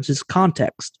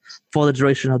for the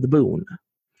duration of the boon.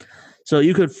 So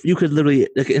you could literally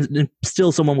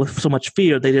instill someone with so much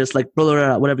fear they just blur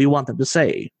out whatever you want them to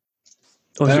say,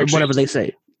 or whatever they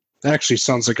say. That actually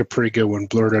sounds like a pretty good one.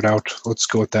 Blurt it out. Let's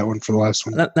go with that one for the last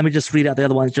one. Let me just read out the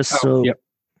other ones Yep.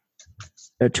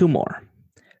 There are 2 more.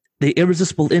 The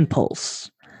Irresistible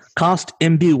Impulse. Cost,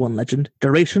 imbue 1 legend.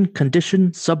 Duration,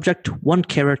 condition, subject, 1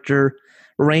 character.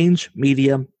 Range,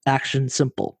 medium, action,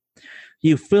 simple.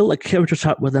 You fill a character's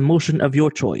heart with emotion of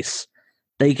your choice.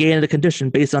 They gain a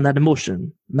condition based on that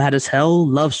emotion. Mad as hell,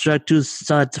 love struck to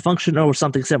function, or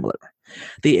something similar.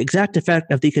 The exact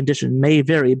effect of the condition may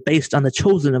vary based on the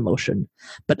chosen emotion,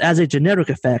 but as a generic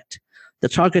effect, the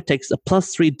target takes a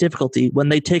 +3 difficulty when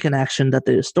they take an action that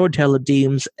the storyteller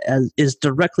deems as is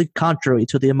directly contrary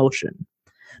to the emotion,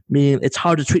 meaning it's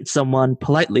hard to treat someone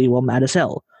politely while mad as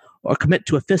hell, or commit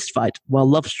to a fistfight while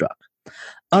love-struck.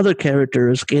 Other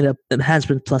characters gain an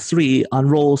enhancement +3 on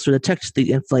rolls to detect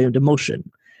the inflamed emotion.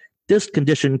 This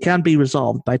condition can be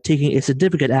resolved by taking a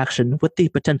significant action with the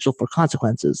potential for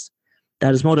consequences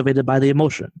that is motivated by the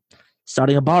emotion.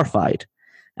 Starting a bar fight,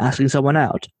 asking someone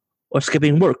out, or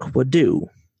skipping work would do.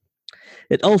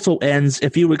 It also ends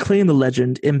if you reclaim the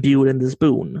legend imbued in this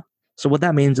boon. So what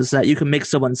that means is that you can make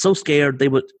someone so scared they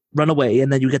would run away,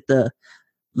 and then you get the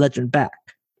legend back.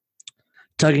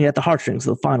 Tugging at the heartstrings,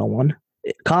 the final one.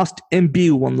 Cost,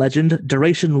 imbue 1 legend.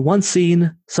 Duration, 1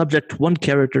 scene. Subject, 1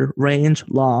 character. Range,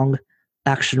 long.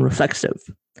 Action, reflexive.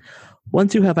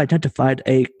 Once you have identified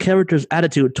a character's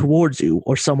attitude towards you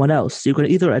or someone else, you can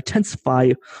either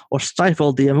intensify or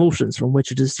stifle the emotions from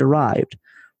which it is derived,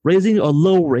 raising or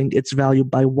lowering its value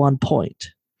by 1 point.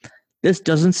 This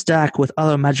doesn't stack with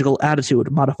other magical attitude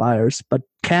modifiers, but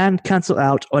can cancel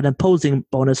out an imposing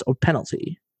bonus or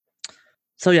penalty.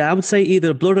 So yeah, I would say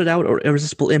either Blurted Out or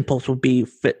Irresistible Impulse would be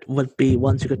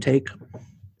ones you could take.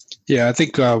 Yeah, I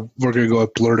think we're going to go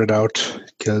with Blurted Out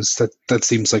because that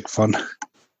seems like fun.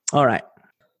 All right.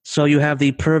 So you have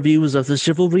the purviews of the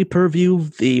Chivalry purview,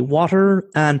 the Water,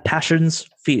 and Passion's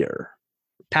Fear.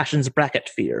 Passion's bracket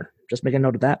Fear. Just make a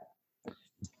note of that.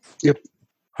 Yep.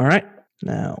 All right.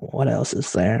 Now, what else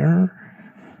is there?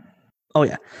 Oh,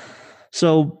 yeah.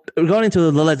 So, going into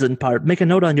the legend part, make a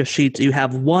note on your sheet. You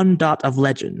have 1 dot of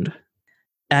legend.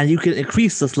 And you can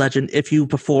increase this legend if you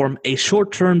perform a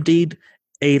short-term deed,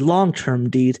 a long-term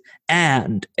deed,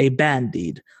 and a banned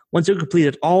deed. Once you've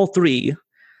completed all 3,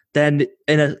 then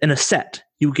in a set,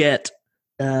 you get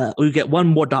 1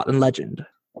 more dot in legend.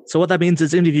 So what that means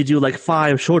is even if you do like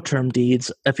 5 short-term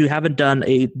deeds, if you haven't done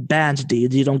a banned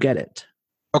deed, you don't get it.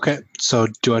 Okay, so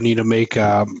do I need to make...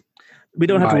 we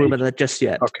don't have to worry about that just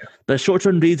yet. Okay. But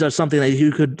short-term deeds are something that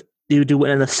you do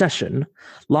in a session.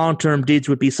 Long-term deeds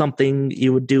would be something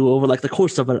you would do over like the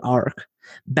course of an arc.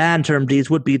 Banned-term deeds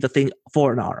would be the thing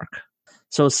for an arc.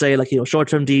 So say like,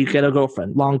 short-term deed, get a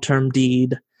girlfriend. Long-term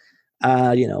deed,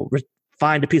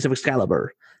 find a piece of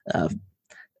Excalibur.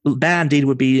 Banned deed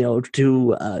would be,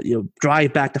 to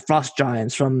drive back the frost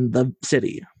giants from the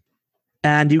city.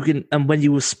 And you can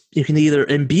either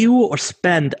imbue or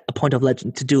spend a point of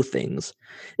legend to do things.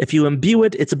 If you imbue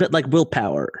it, it's a bit like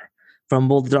willpower from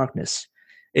World of Darkness.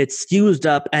 It's used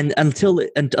up, and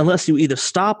unless you either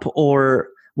stop or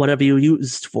whatever you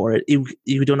used for it,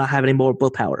 you do not have any more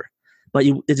willpower. But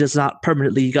it is not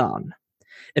permanently gone.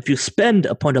 If you spend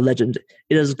a point of legend,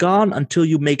 it is gone until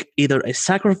you make either a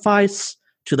sacrifice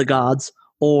to the gods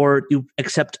or you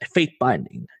accept a fate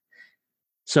binding.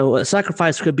 So a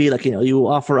sacrifice could be like, you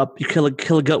offer up, you kill a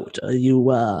goat,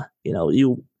 human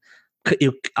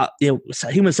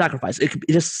sacrifice.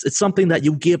 It's something that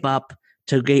you give up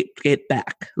to get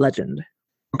back legend.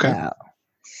 Okay.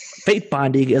 Fate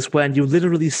binding is when you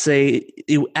literally say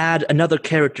you add another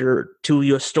character to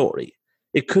your story.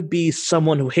 It could be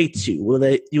someone who hates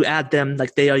you. You add them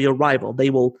like they are your rival. They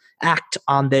will act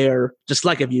on their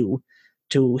dislike of you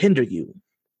to hinder you.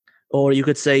 Or you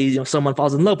could say, someone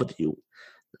falls in love with you.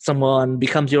 Someone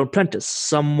becomes your apprentice.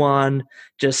 Someone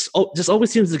just always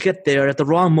seems to get there at the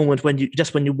wrong moment when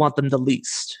you want them the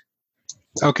least.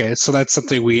 Okay, so that's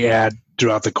something we add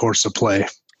throughout the course of play.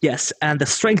 Yes, and the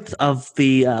strength of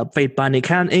the fate binding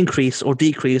can increase or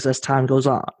decrease as time goes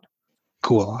on.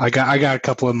 Cool. I got a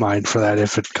couple in mind for that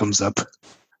if it comes up.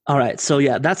 All right, so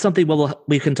yeah, that's something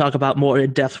we can talk about more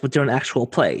in depth during actual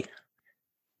play.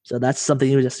 So that's something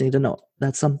you just need to know.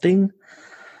 That's something.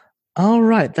 All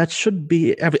right, that should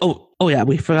be every. Oh yeah,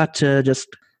 we forgot to just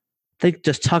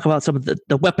talk about some of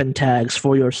the weapon tags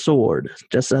for your sword,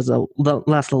 just as a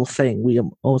last little thing we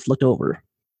almost looked over.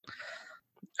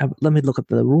 Let me look at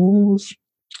the rules.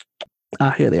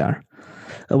 Here they are.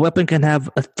 A weapon can have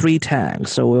 3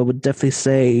 tags, so it would definitely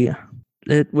say.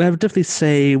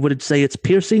 Would it say it's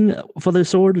piercing for the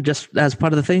sword, just as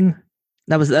part of the thing?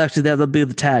 That'll be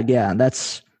the tag. Yeah,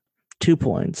 that's 2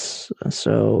 points.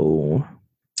 So.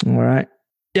 All right.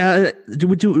 Yeah.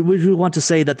 Would you want to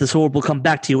say that the sword will come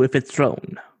back to you if it's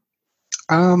thrown?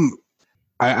 I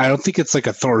don't think it's like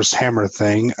a Thor's hammer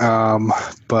thing.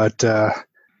 But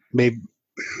maybe.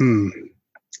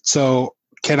 So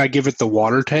can I give it the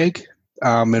water tag?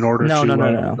 In order to.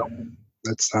 No.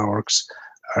 That's not how it works.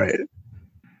 All right.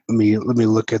 Let me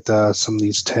look at some of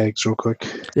these tags real quick.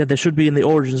 Yeah, they should be in the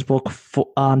Origins book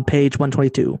on page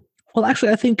 122. Well,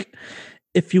 actually, I think.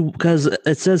 Because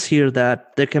it says here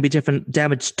that there can be different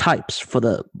damage types for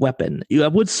the weapon. I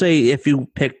would say if you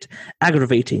picked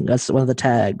aggravating as one of the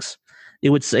tags,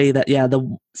 it would say that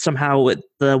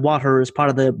the water is part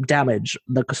of the damage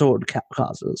the sword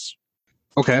causes.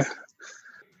 Okay.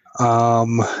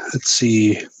 Let's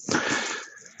see.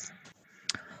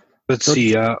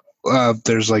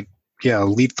 There's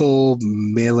lethal,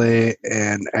 melee,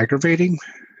 and aggravating.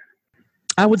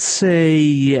 I would say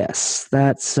yes.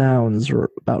 That sounds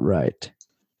about right.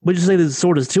 Would you say the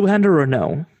sword is two-handed or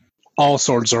no? All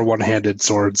swords are one-handed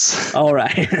swords. All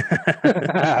right.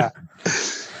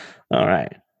 All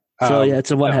right. So it's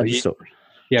a one-handed sword.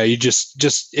 Yeah, you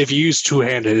just if you use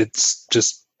two-handed, it's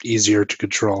just easier to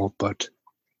control. But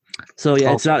so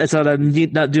yeah, it's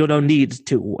not you don't need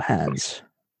 2 hands.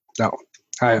 No,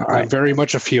 I'm very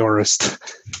much a Fiorist.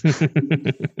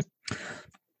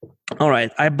 All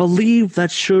right, I believe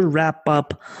that should wrap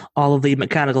up all of the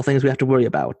mechanical things we have to worry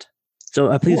about.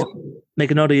 So please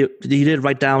make a note of you did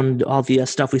write down all the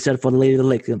stuff we said for the Lady of the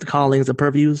Lake, the callings, the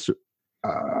purviews.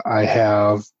 I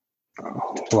have.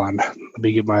 Hold on, let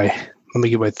me get my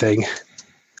thing.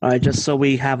 All right, just so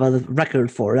we have a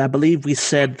record for it. I believe we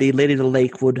said the Lady of the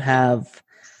Lake would have,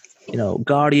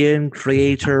 Guardian,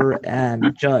 Creator,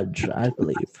 and Judge, I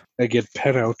believe. I get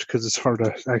pen out because it's hard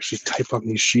to actually type on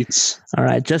these sheets. All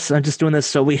right, I'm just doing this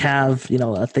so we have,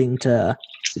 a thing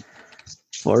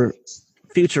for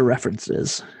future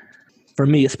references. For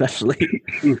me especially,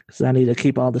 because I need to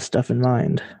keep all this stuff in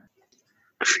mind.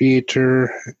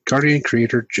 guardian,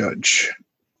 creator, judge.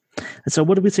 And so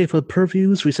what did we say for the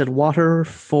purviews? We said water,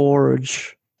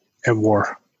 forge, and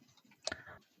war.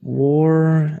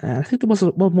 War. I think there was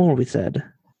one more we said.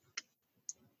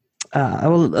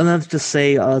 Let's just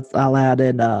say I'll add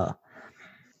in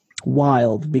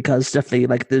wild, because definitely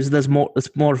like there's more. It's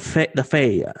more the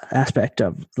Fae aspect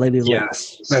of Lady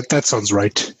Yes, that sounds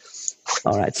right.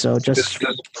 All right, so just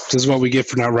this is what we get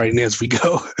for not writing as we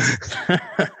go.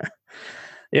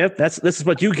 Yep, this is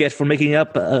what you get for making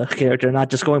up a character, not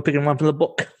just picking one from the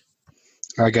book.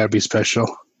 I gotta be special.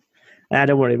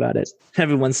 Don't worry about it.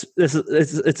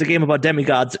 It's a game about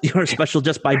demigods. You're special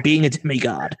just by being a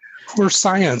demigod. We're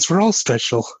science. We're all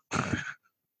special.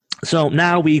 So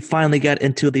now we finally get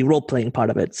into the role-playing part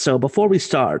of it. So before we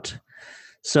start,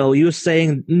 so you were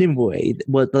saying Nimue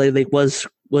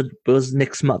was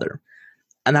Nick's mother,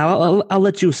 and I'll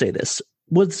let you say this.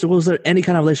 Was there any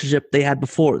kind of relationship they had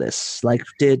before this? Like,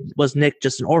 was Nick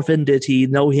just an orphan? Did he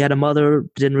know he had a mother?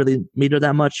 Didn't really meet her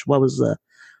that much? What was the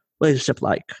relationship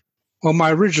like? Well,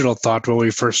 my original thought when we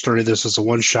first started this as a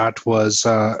one-shot was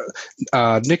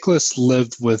Nicholas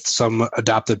lived with some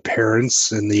adopted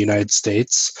parents in the United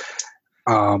States,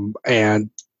 and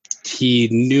he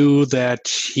knew that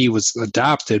he was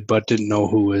adopted but didn't know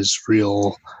who his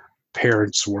real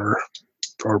parents were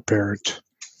or parent.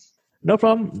 No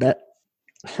problem.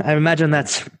 I imagine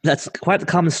that's quite a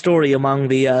common story among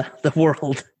the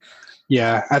world.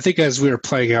 Yeah, I think as we were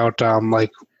playing out, like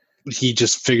he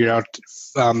just figured out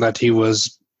that he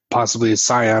was possibly a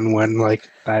scion when like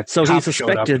that. So he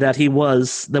suspected that he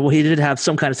did have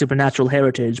some kind of supernatural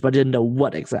heritage, but didn't know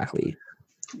what exactly.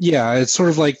 Yeah, it's sort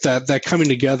of like that coming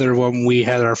together when we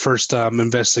had our first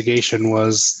investigation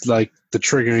was like the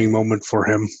triggering moment for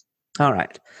him. All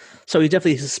right. So he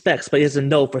definitely suspects, but he doesn't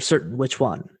know for certain which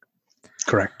one.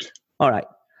 Correct. All right.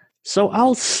 So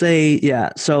I'll say, yeah.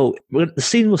 So the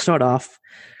scene will start off.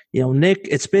 Nick.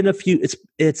 It's been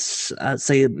it's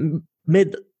say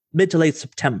mid to late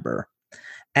September,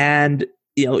 and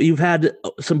you've had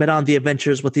been on the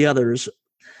adventures with the others,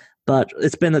 but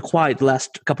it's been quiet the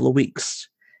last couple of weeks,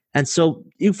 and so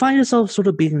you find yourself sort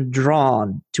of being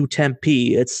drawn to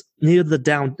Tempe. It's near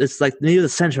It's like near the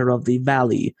center of the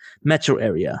Valley metro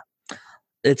area.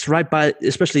 It's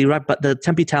especially right by the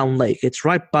Tempe Town Lake. It's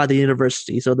right by the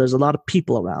university, so there's a lot of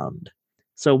people around.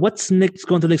 So what's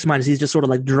going through Nick's mind? Is he's just sort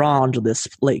of like drawn to this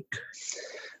lake?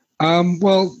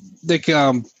 Well, Nick,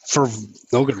 for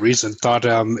no good reason, thought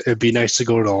it'd be nice to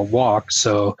go to a walk.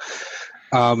 So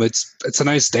it's a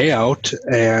nice day out,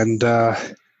 and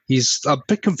he's a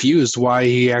bit confused why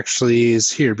he actually is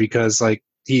here, because like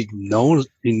he knew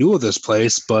of this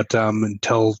place, but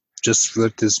until just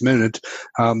at this minute,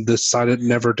 decided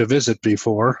never to visit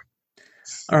before.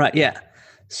 All right, yeah.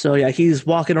 So yeah, he's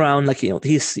walking around like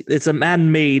it's a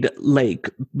man-made lake,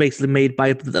 basically made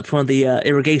by from the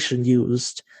irrigation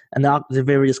used and the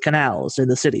various canals in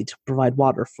the city to provide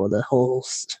water for the whole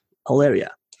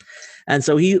area. And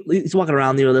so he's walking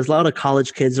around. There's a lot of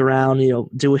college kids around.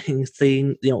 Doing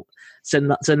things.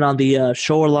 Sitting on the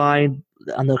shoreline,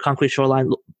 on the concrete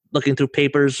shoreline, looking through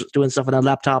papers, doing stuff on their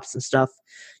laptops and stuff.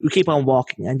 You keep on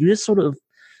walking, and you just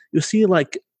you see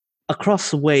like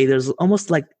across the way. There's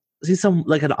almost like see some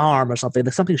like an arm or something.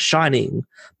 There's something shining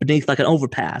beneath like an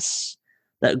overpass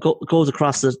that goes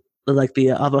across the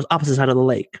opposite side of the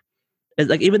lake. It's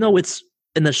like even though it's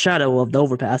in the shadow of the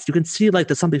overpass, you can see like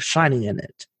there's something shining in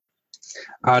it.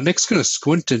 Nick's gonna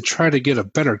squint and try to get a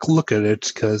better look at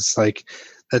it, because like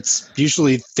that's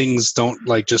usually things don't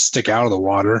like just stick out of the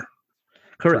water.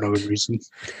 Correct. For no good reason.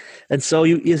 And so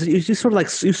you sort of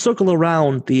like you circle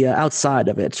around the outside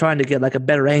of it, trying to get like a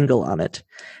better angle on it,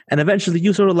 and eventually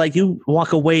you sort of like you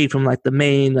walk away from like the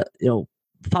main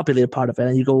populated part of it,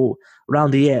 and you go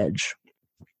around the edge,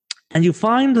 and you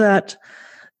find that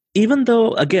even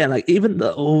though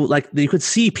you could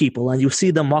see people and you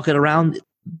see them walking around,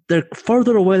 they're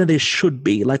further away than they should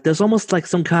be. Like there's almost like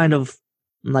some kind of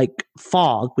like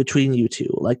fog between you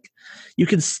two. Like you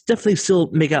can definitely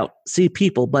still see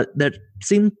people, but they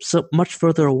seem so much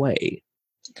further away.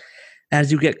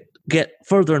 As you get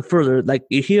further and further, like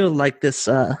you hear like this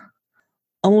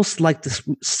almost like this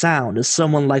sound as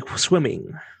someone like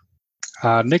swimming.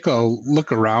 Nick will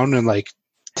look around and like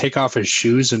take off his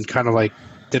shoes and kind of like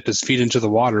dip his feet into the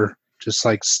water, just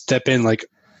like step in like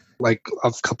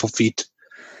a couple feet.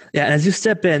 Yeah, and as you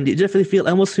step in, you definitely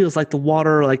almost feels like the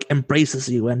water like embraces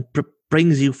you and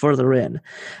brings you further in.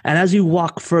 And as you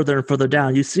walk further and further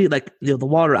down, you see like the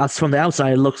water from the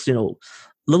outside looks a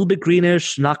little bit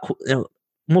greenish, not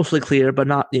mostly clear, but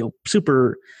not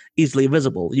super easily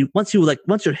visible. Once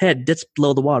your head dips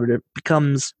below the water,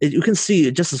 you can see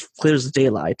it just as clear as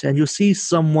daylight, and you see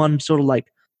someone sort of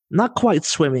like not quite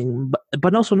swimming,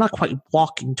 but also not quite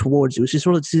walking towards you. She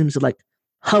sort of seems to like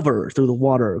hover through the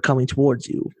water coming towards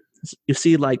you. You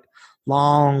see like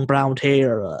long brown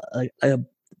hair, a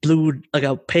blue, like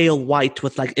a pale white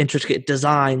with like intricate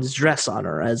designs dress on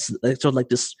her as sort of like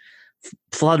this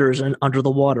flutters under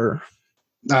the water.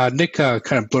 Nick kind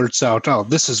of blurts out, "Oh,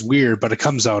 this is weird," but it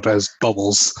comes out as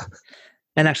bubbles.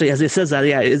 And actually, as it says that,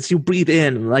 yeah, it's you breathe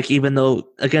in, like even though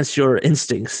against your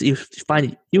instincts, you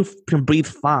find you can breathe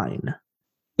fine.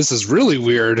 This is really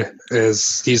weird,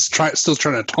 as he's still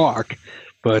trying to talk,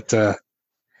 but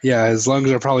yeah, his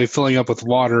lungs are probably filling up with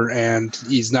water, and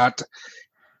he's not,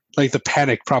 like, the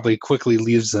panic probably quickly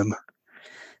leaves him.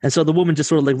 And so the woman just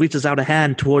sort of like reaches out a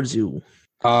hand towards you.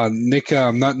 Nick,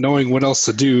 not knowing what else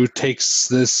to do, takes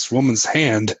this woman's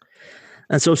hand.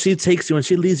 And so she takes you and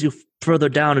she leads you further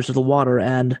down into the water.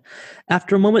 And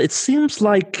after a moment, it seems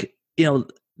like,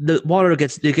 the water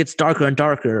gets darker and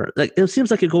darker. Like it seems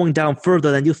like you're going down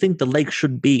further than you think the lake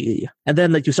should be. And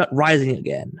then like you start rising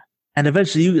again. And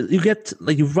eventually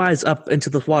you rise up into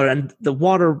the water, and the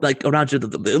water like around you,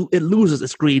 it loses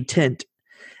its green tint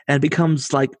and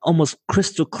becomes like almost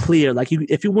crystal clear. Like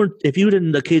if you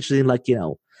didn't occasionally like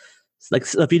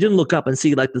if you didn't look up and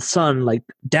see like the sun like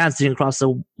dancing across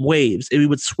the waves, you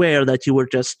would swear that you were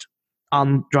just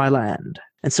on dry land.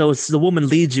 And so the woman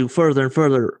leads you further and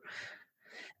further,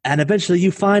 and eventually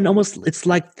you find it's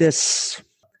like this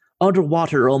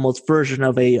underwater almost version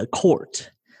of a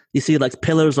court. You see like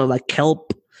pillars of like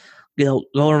kelp, going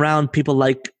around, people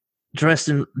like dressed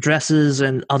in dresses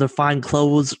and other fine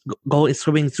clothes going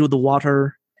swimming through the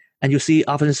water. And you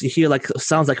hear like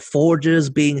sounds like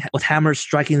forges with hammers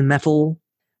striking metal.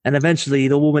 And eventually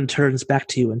the woman turns back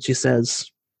to you and she says,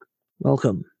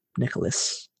 "Welcome,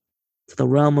 Nicholas, to the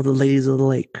realm of the ladies of the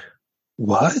lake."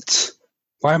 What?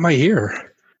 Why am I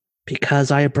here?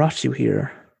 "Because I brought you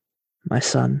here, my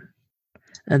son."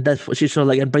 And that's what she sort of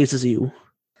like embraces you.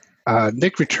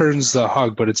 Nick returns the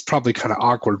hug, but it's probably kind of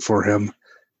awkward for him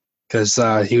because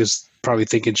he was probably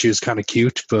thinking she was kind of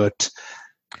cute, but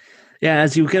yeah,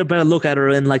 as you get a better look at her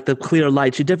in like the clear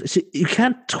light, you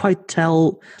can't quite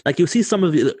tell. Like you see some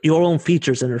of your own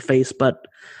features in her face, but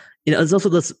there's also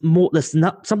there's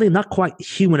not something not quite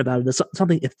human about it. There's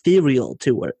something ethereal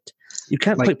to it. You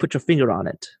can't quite put your finger on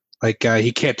it. Like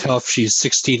he can't tell if she's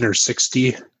 16 or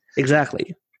 60.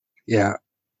 Exactly. Yeah.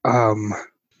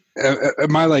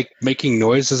 Am I like making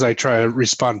noise as I try to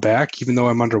respond back, even though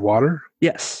I'm underwater?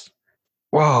 Yes.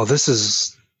 Wow, this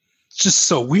is just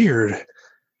so weird.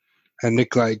 And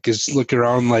Nick like is looking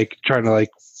around, like trying to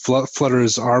like flutter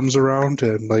his arms around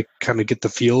and like kind of get the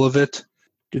feel of it.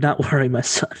 "Do not worry, my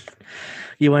son.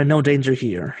 You are in no danger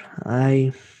here.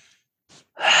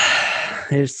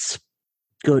 It's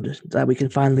good that we can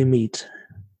finally meet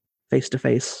face to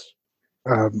face."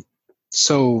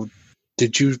 So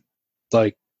did you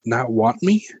like not want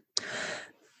me?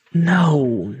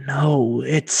 No.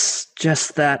 It's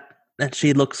just that. And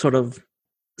she looks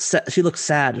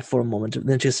sad for a moment. And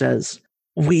then she says,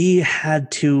 "We had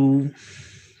to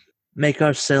make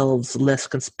ourselves less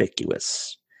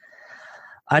conspicuous.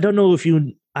 I don't know if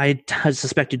I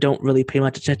suspect you don't really pay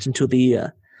much attention to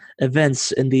the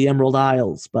events in the Emerald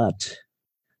Isles, but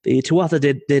the Tuatha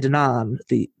De Danann,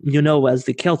 as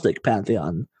the Celtic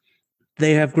pantheon,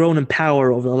 they have grown in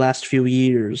power over the last few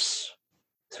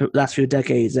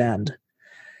decades, and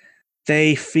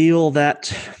they feel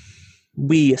that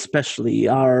we especially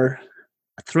are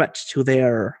a threat to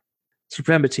their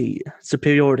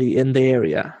superiority in the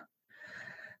area.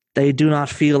 They do not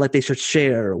feel like they should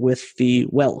share with the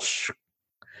Welsh.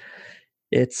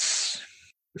 It's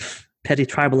petty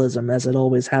tribalism, as it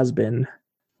always has been."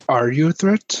 Are you a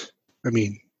threat? I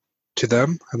mean, to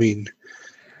them? I mean,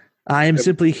 I am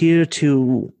simply here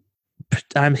to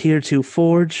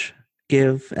forge,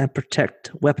 give, and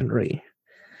protect weaponry.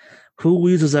 Who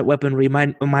uses that weaponry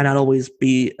might not always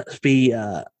their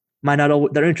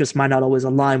interests might not always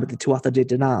align with the Tuatha De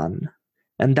Danann,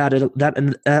 and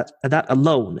that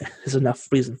alone is enough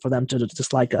reason for them to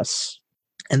dislike us.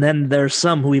 And then there's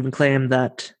some who even claim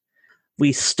that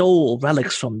we stole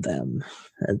relics from them.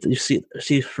 And you see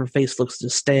her face looks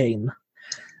disdain,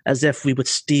 as if we would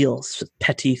steal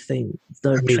petty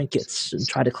trinkets and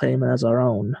try to claim it as our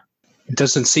own. It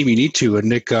doesn't seem you need to. And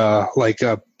Nick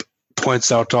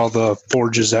points out all the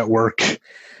forges at work.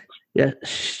 Yeah,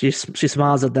 she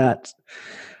smiles at that.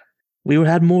 "We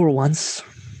had more once.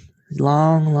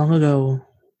 Long, long ago.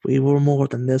 We were more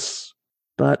than this.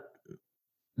 But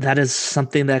That is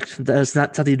something that is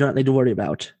not something you don't need to worry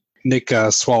about. Nick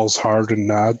swallows hard and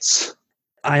nods.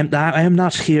 I am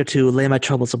not here to lay my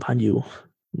troubles upon you,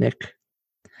 Nick.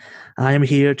 I am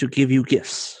here to give you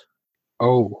gifts.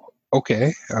 Oh,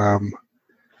 okay. I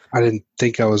didn't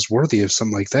think I was worthy of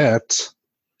something like that.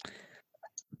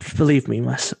 Believe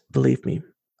me,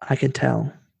 I can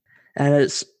tell. And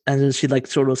as she like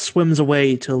sort of swims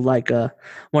away to like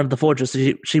one of the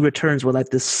fortresses, she returns with like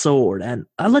this sword, and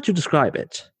I'll let you describe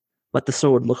it, what the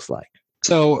sword looks like.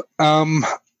 So, I'm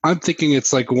thinking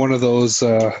it's like one of those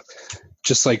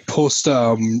just like post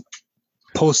Roman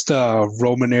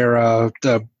era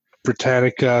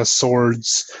Britannica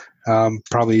swords,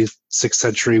 probably 6th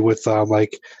century, with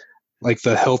like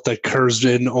the hilt that curves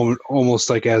in almost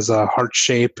like as a heart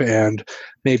shape, and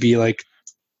maybe like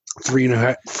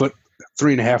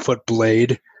 3.5 foot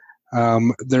blade.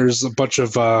 There's a bunch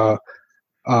of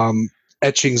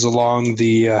etchings along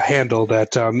the handle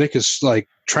that Nick is like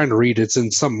trying to read. It's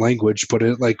in some language, but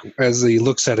it like as he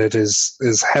looks at it,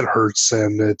 his head hurts,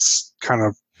 and it's kind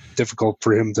of difficult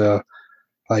for him to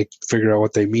like figure out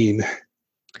what they mean.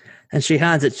 And she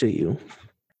hands it to you.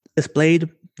 This blade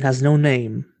has no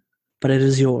name, but it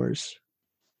is yours.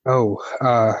 Oh,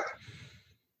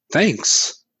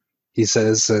 thanks, he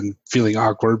says, and feeling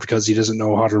awkward because he doesn't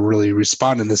know how to really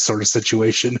respond in this sort of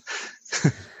situation.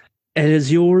 It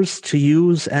is yours to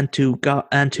use and to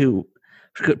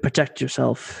protect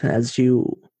yourself and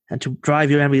to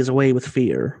drive your enemies away with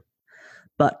fear.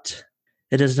 But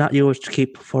it is not yours to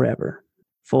keep forever.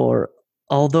 For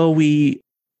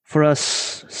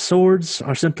us, swords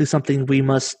are simply something we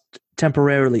must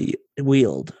temporarily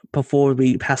wield before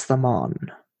we pass them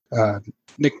on.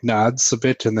 Nick nods a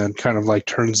bit and then kind of like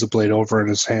turns the blade over in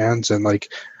his hands and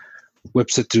like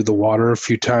whips it through the water a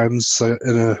few times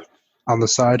on the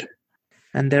side.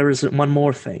 And there is one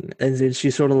more thing, and then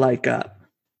she sort of like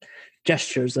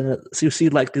gestures, and so you see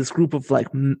like this group of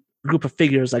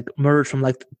figures like merge from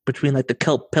like between like the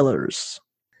kelp pillars.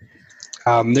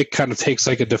 Nick kind of takes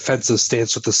like a defensive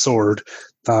stance with the sword,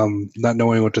 not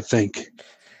knowing what to think.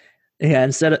 Yeah,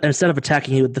 instead of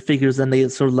attacking you with the figures, then they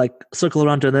sort of like circle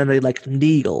around you, and then they like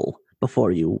kneel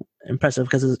before you. Impressive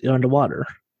because you're underwater.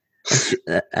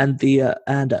 And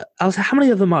how many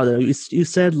of them are there? You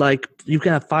said like you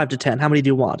can have 5 to 10. How many do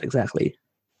you want exactly?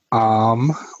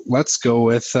 Let's go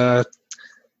with 7.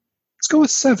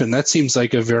 That seems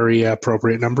like a very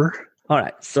appropriate number. All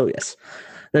right, so yes,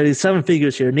 there are these 7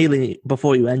 figures here kneeling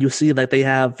before you, and you see like they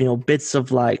have bits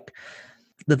of like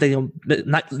the thing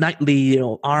knightly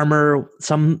armor.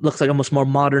 Some looks like almost more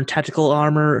modern tactical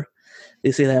armor.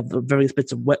 You see they have various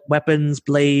bits of weapons,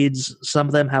 blades. Some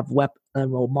of them have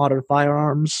modern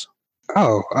firearms.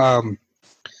 Oh,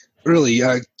 really?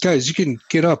 Guys, you can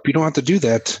get up. You don't have to do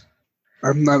that.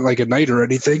 I'm not like a knight or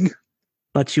anything.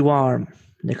 But you are,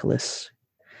 Nicholas.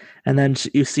 And then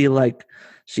you see like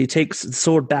she takes the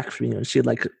sword back from you, and she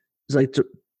taps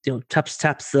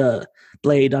the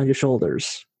blade on your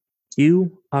shoulders.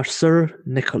 You are Sir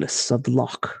Nicholas of the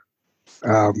Loch.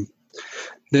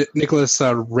 Nicholas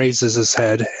raises his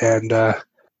head, and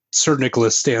Sir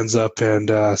Nicholas stands up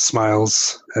and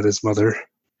smiles at his mother.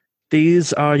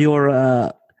 These are your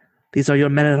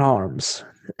men-at-arms,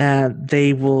 and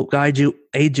they will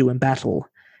aid you in battle,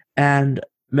 and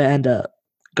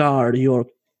guard your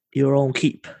own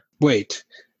keep. Wait,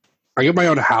 I get my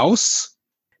own house?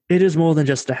 It is more than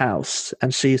just a house,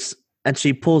 and she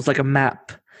pulls like a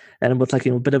map, and with like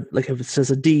a bit of like it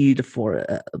says a deed for it,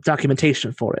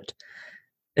 documentation for it.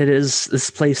 It is this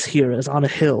place here is on a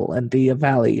hill in the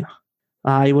valley.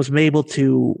 I was able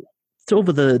to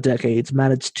over the decades,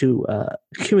 manage to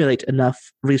accumulate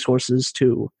enough resources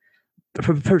to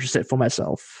purchase it for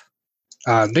myself.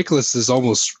 Nicholas is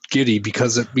almost giddy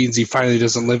because it means he finally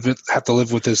doesn't have to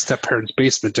live with his step-parents'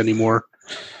 basement anymore.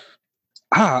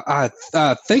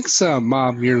 Thanks,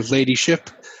 Mom, your ladyship.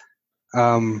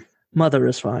 Mother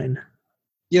is fine.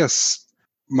 Yes,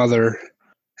 Mother.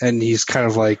 And he's kind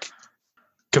of like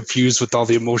confused with all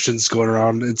the emotions going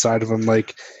around inside of him.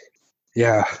 Like,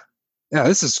 yeah,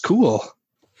 this is cool.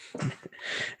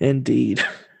 Indeed.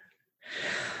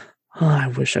 Oh, I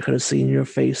wish I could have seen your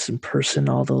face in person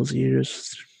all those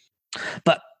years.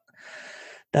 But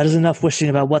that is enough wishing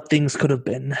about what things could have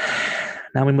been.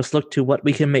 Now we must look to what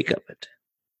we can make of it.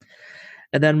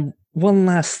 And then one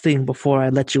last thing before I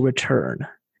let you return.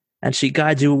 And she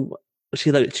guides you,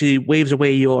 she waves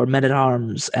away your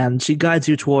men-at-arms, and she guides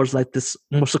you towards like this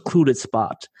more secluded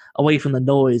spot, away from the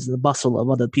noise and the bustle of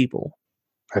other people.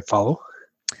 I follow.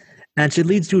 And she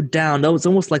leads you down. It's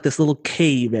almost like this little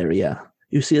cave area.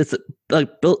 You see, it's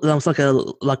like built almost like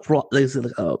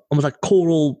almost like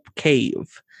coral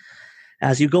cave,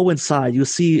 As you go inside, you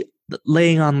see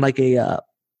laying on like a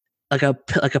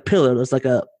pillar. There's like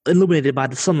a illuminated by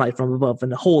the sunlight from above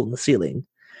and a hole in the ceiling.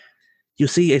 You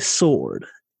see a sword.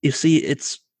 You see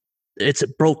it's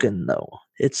broken though.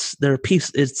 It's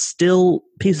still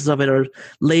pieces of it are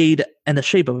laid in the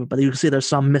shape of it, but you can see there's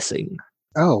some missing.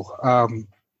 Oh,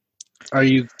 are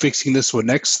you fixing this one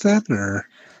next then, or?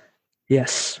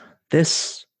 Yes,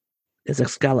 this is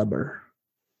Excalibur.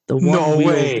 The one No way.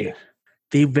 wielded,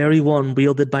 the very one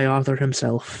wielded by Arthur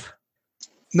himself.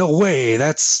 No way.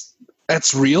 That's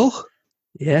real?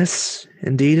 Yes,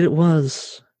 indeed it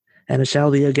was, and it shall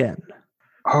be again.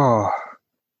 Oh,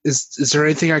 is there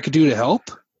anything I could do to help?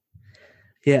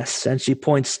 Yes, and she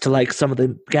points to like some of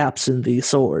the gaps in the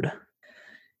sword.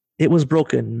 It was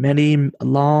broken a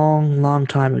long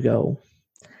time ago.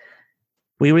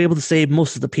 We were able to save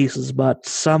most of the pieces, but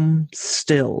some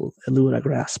still elude our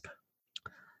grasp.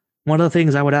 One of the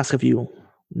things I would ask of you,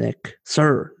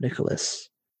 Sir Nicholas,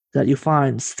 that you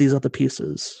find these other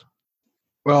pieces.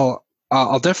 Well,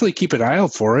 I'll definitely keep an eye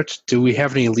out for it. Do we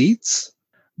have any leads?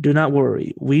 Do not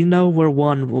worry. We know where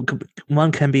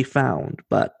one can be found,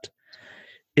 but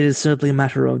it is simply a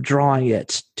matter of drawing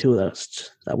it to us.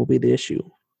 That will be the issue.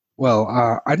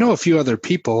 Well, I know a few other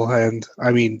people, and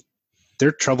I mean,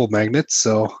 they're trouble magnets,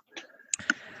 so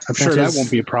I'm sure that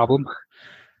won't be a problem.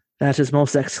 That is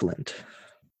most excellent.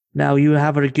 Now you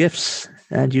have our gifts,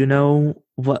 and you know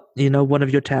one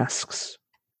of your tasks.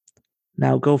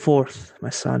 Now go forth, my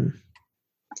son.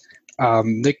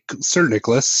 Sir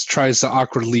Nicholas tries to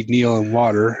awkwardly kneel in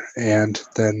water, and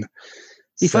then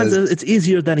he finds that it's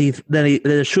easier than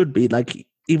it should be. Like,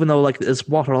 even though like there's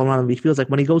water all around him, he feels like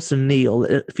when he goes to kneel,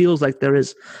 it feels like there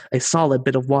is a solid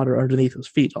bit of water underneath his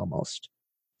feet almost.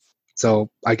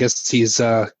 So I guess he's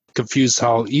confused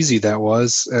how easy that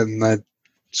was, and then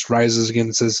just rises again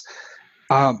and says,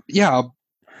 "Yeah,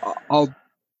 I'll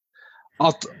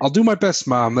do my best,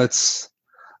 Mom.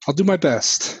 I'll do my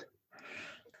best."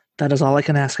 That is all I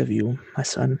can ask of you, my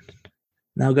son.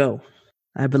 Now go.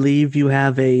 I believe you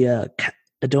have a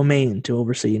domain to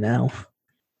oversee now.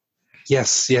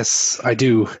 Yes, I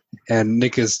do. And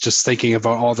Nick is just thinking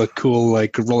about all the cool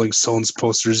like Rolling Stones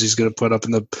posters he's going to put up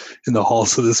in the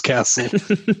halls of this castle.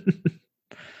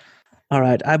 All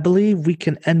right, I believe we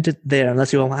can end it there,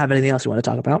 unless you don't have anything else you want to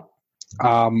talk about.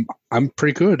 I'm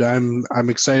pretty good. I'm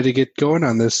excited to get going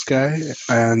on this guy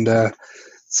and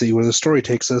see where the story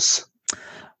takes us.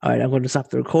 All right, I'm going to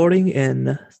stop the recording,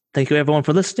 and thank you everyone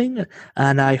for listening,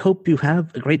 and I hope you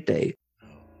have a great day.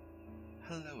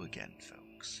 Hello again,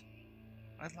 folks.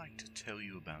 I'd like to tell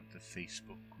you about the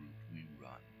Facebook group we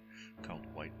run called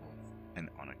White Wolf and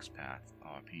Onyx Path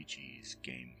RPGs,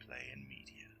 Gameplay, and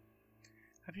Media.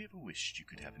 Have you ever wished you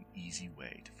could have an easy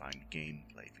way to find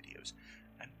gameplay videos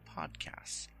and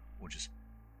podcasts, or just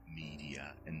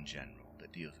media in general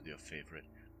that deals with your favorite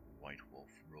White Wolf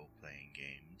role-playing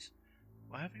games?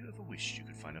 Or have you ever wished you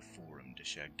could find a forum to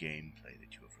share gameplay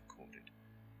that you have recorded?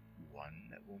 One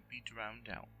that won't be drowned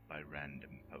out by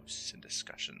random posts and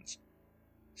discussions,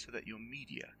 so that your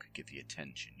media could get the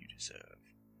attention you deserve.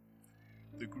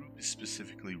 The group is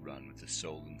specifically run with the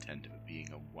sole intent of it being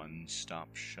a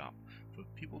one-stop shop for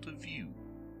people to view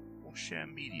or share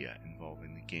media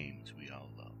involving the games we all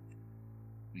love.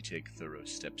 We take thorough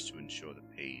steps to ensure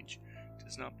the page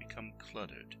does not become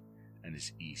cluttered and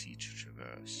is easy to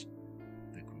traverse.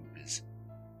 The group is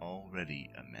already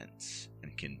immense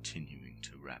and continuing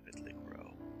to rapidly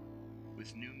grow,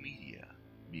 with new media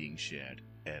being shared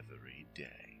every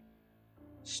day.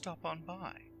 Stop on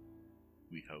by.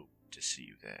 We hope to see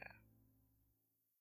you there.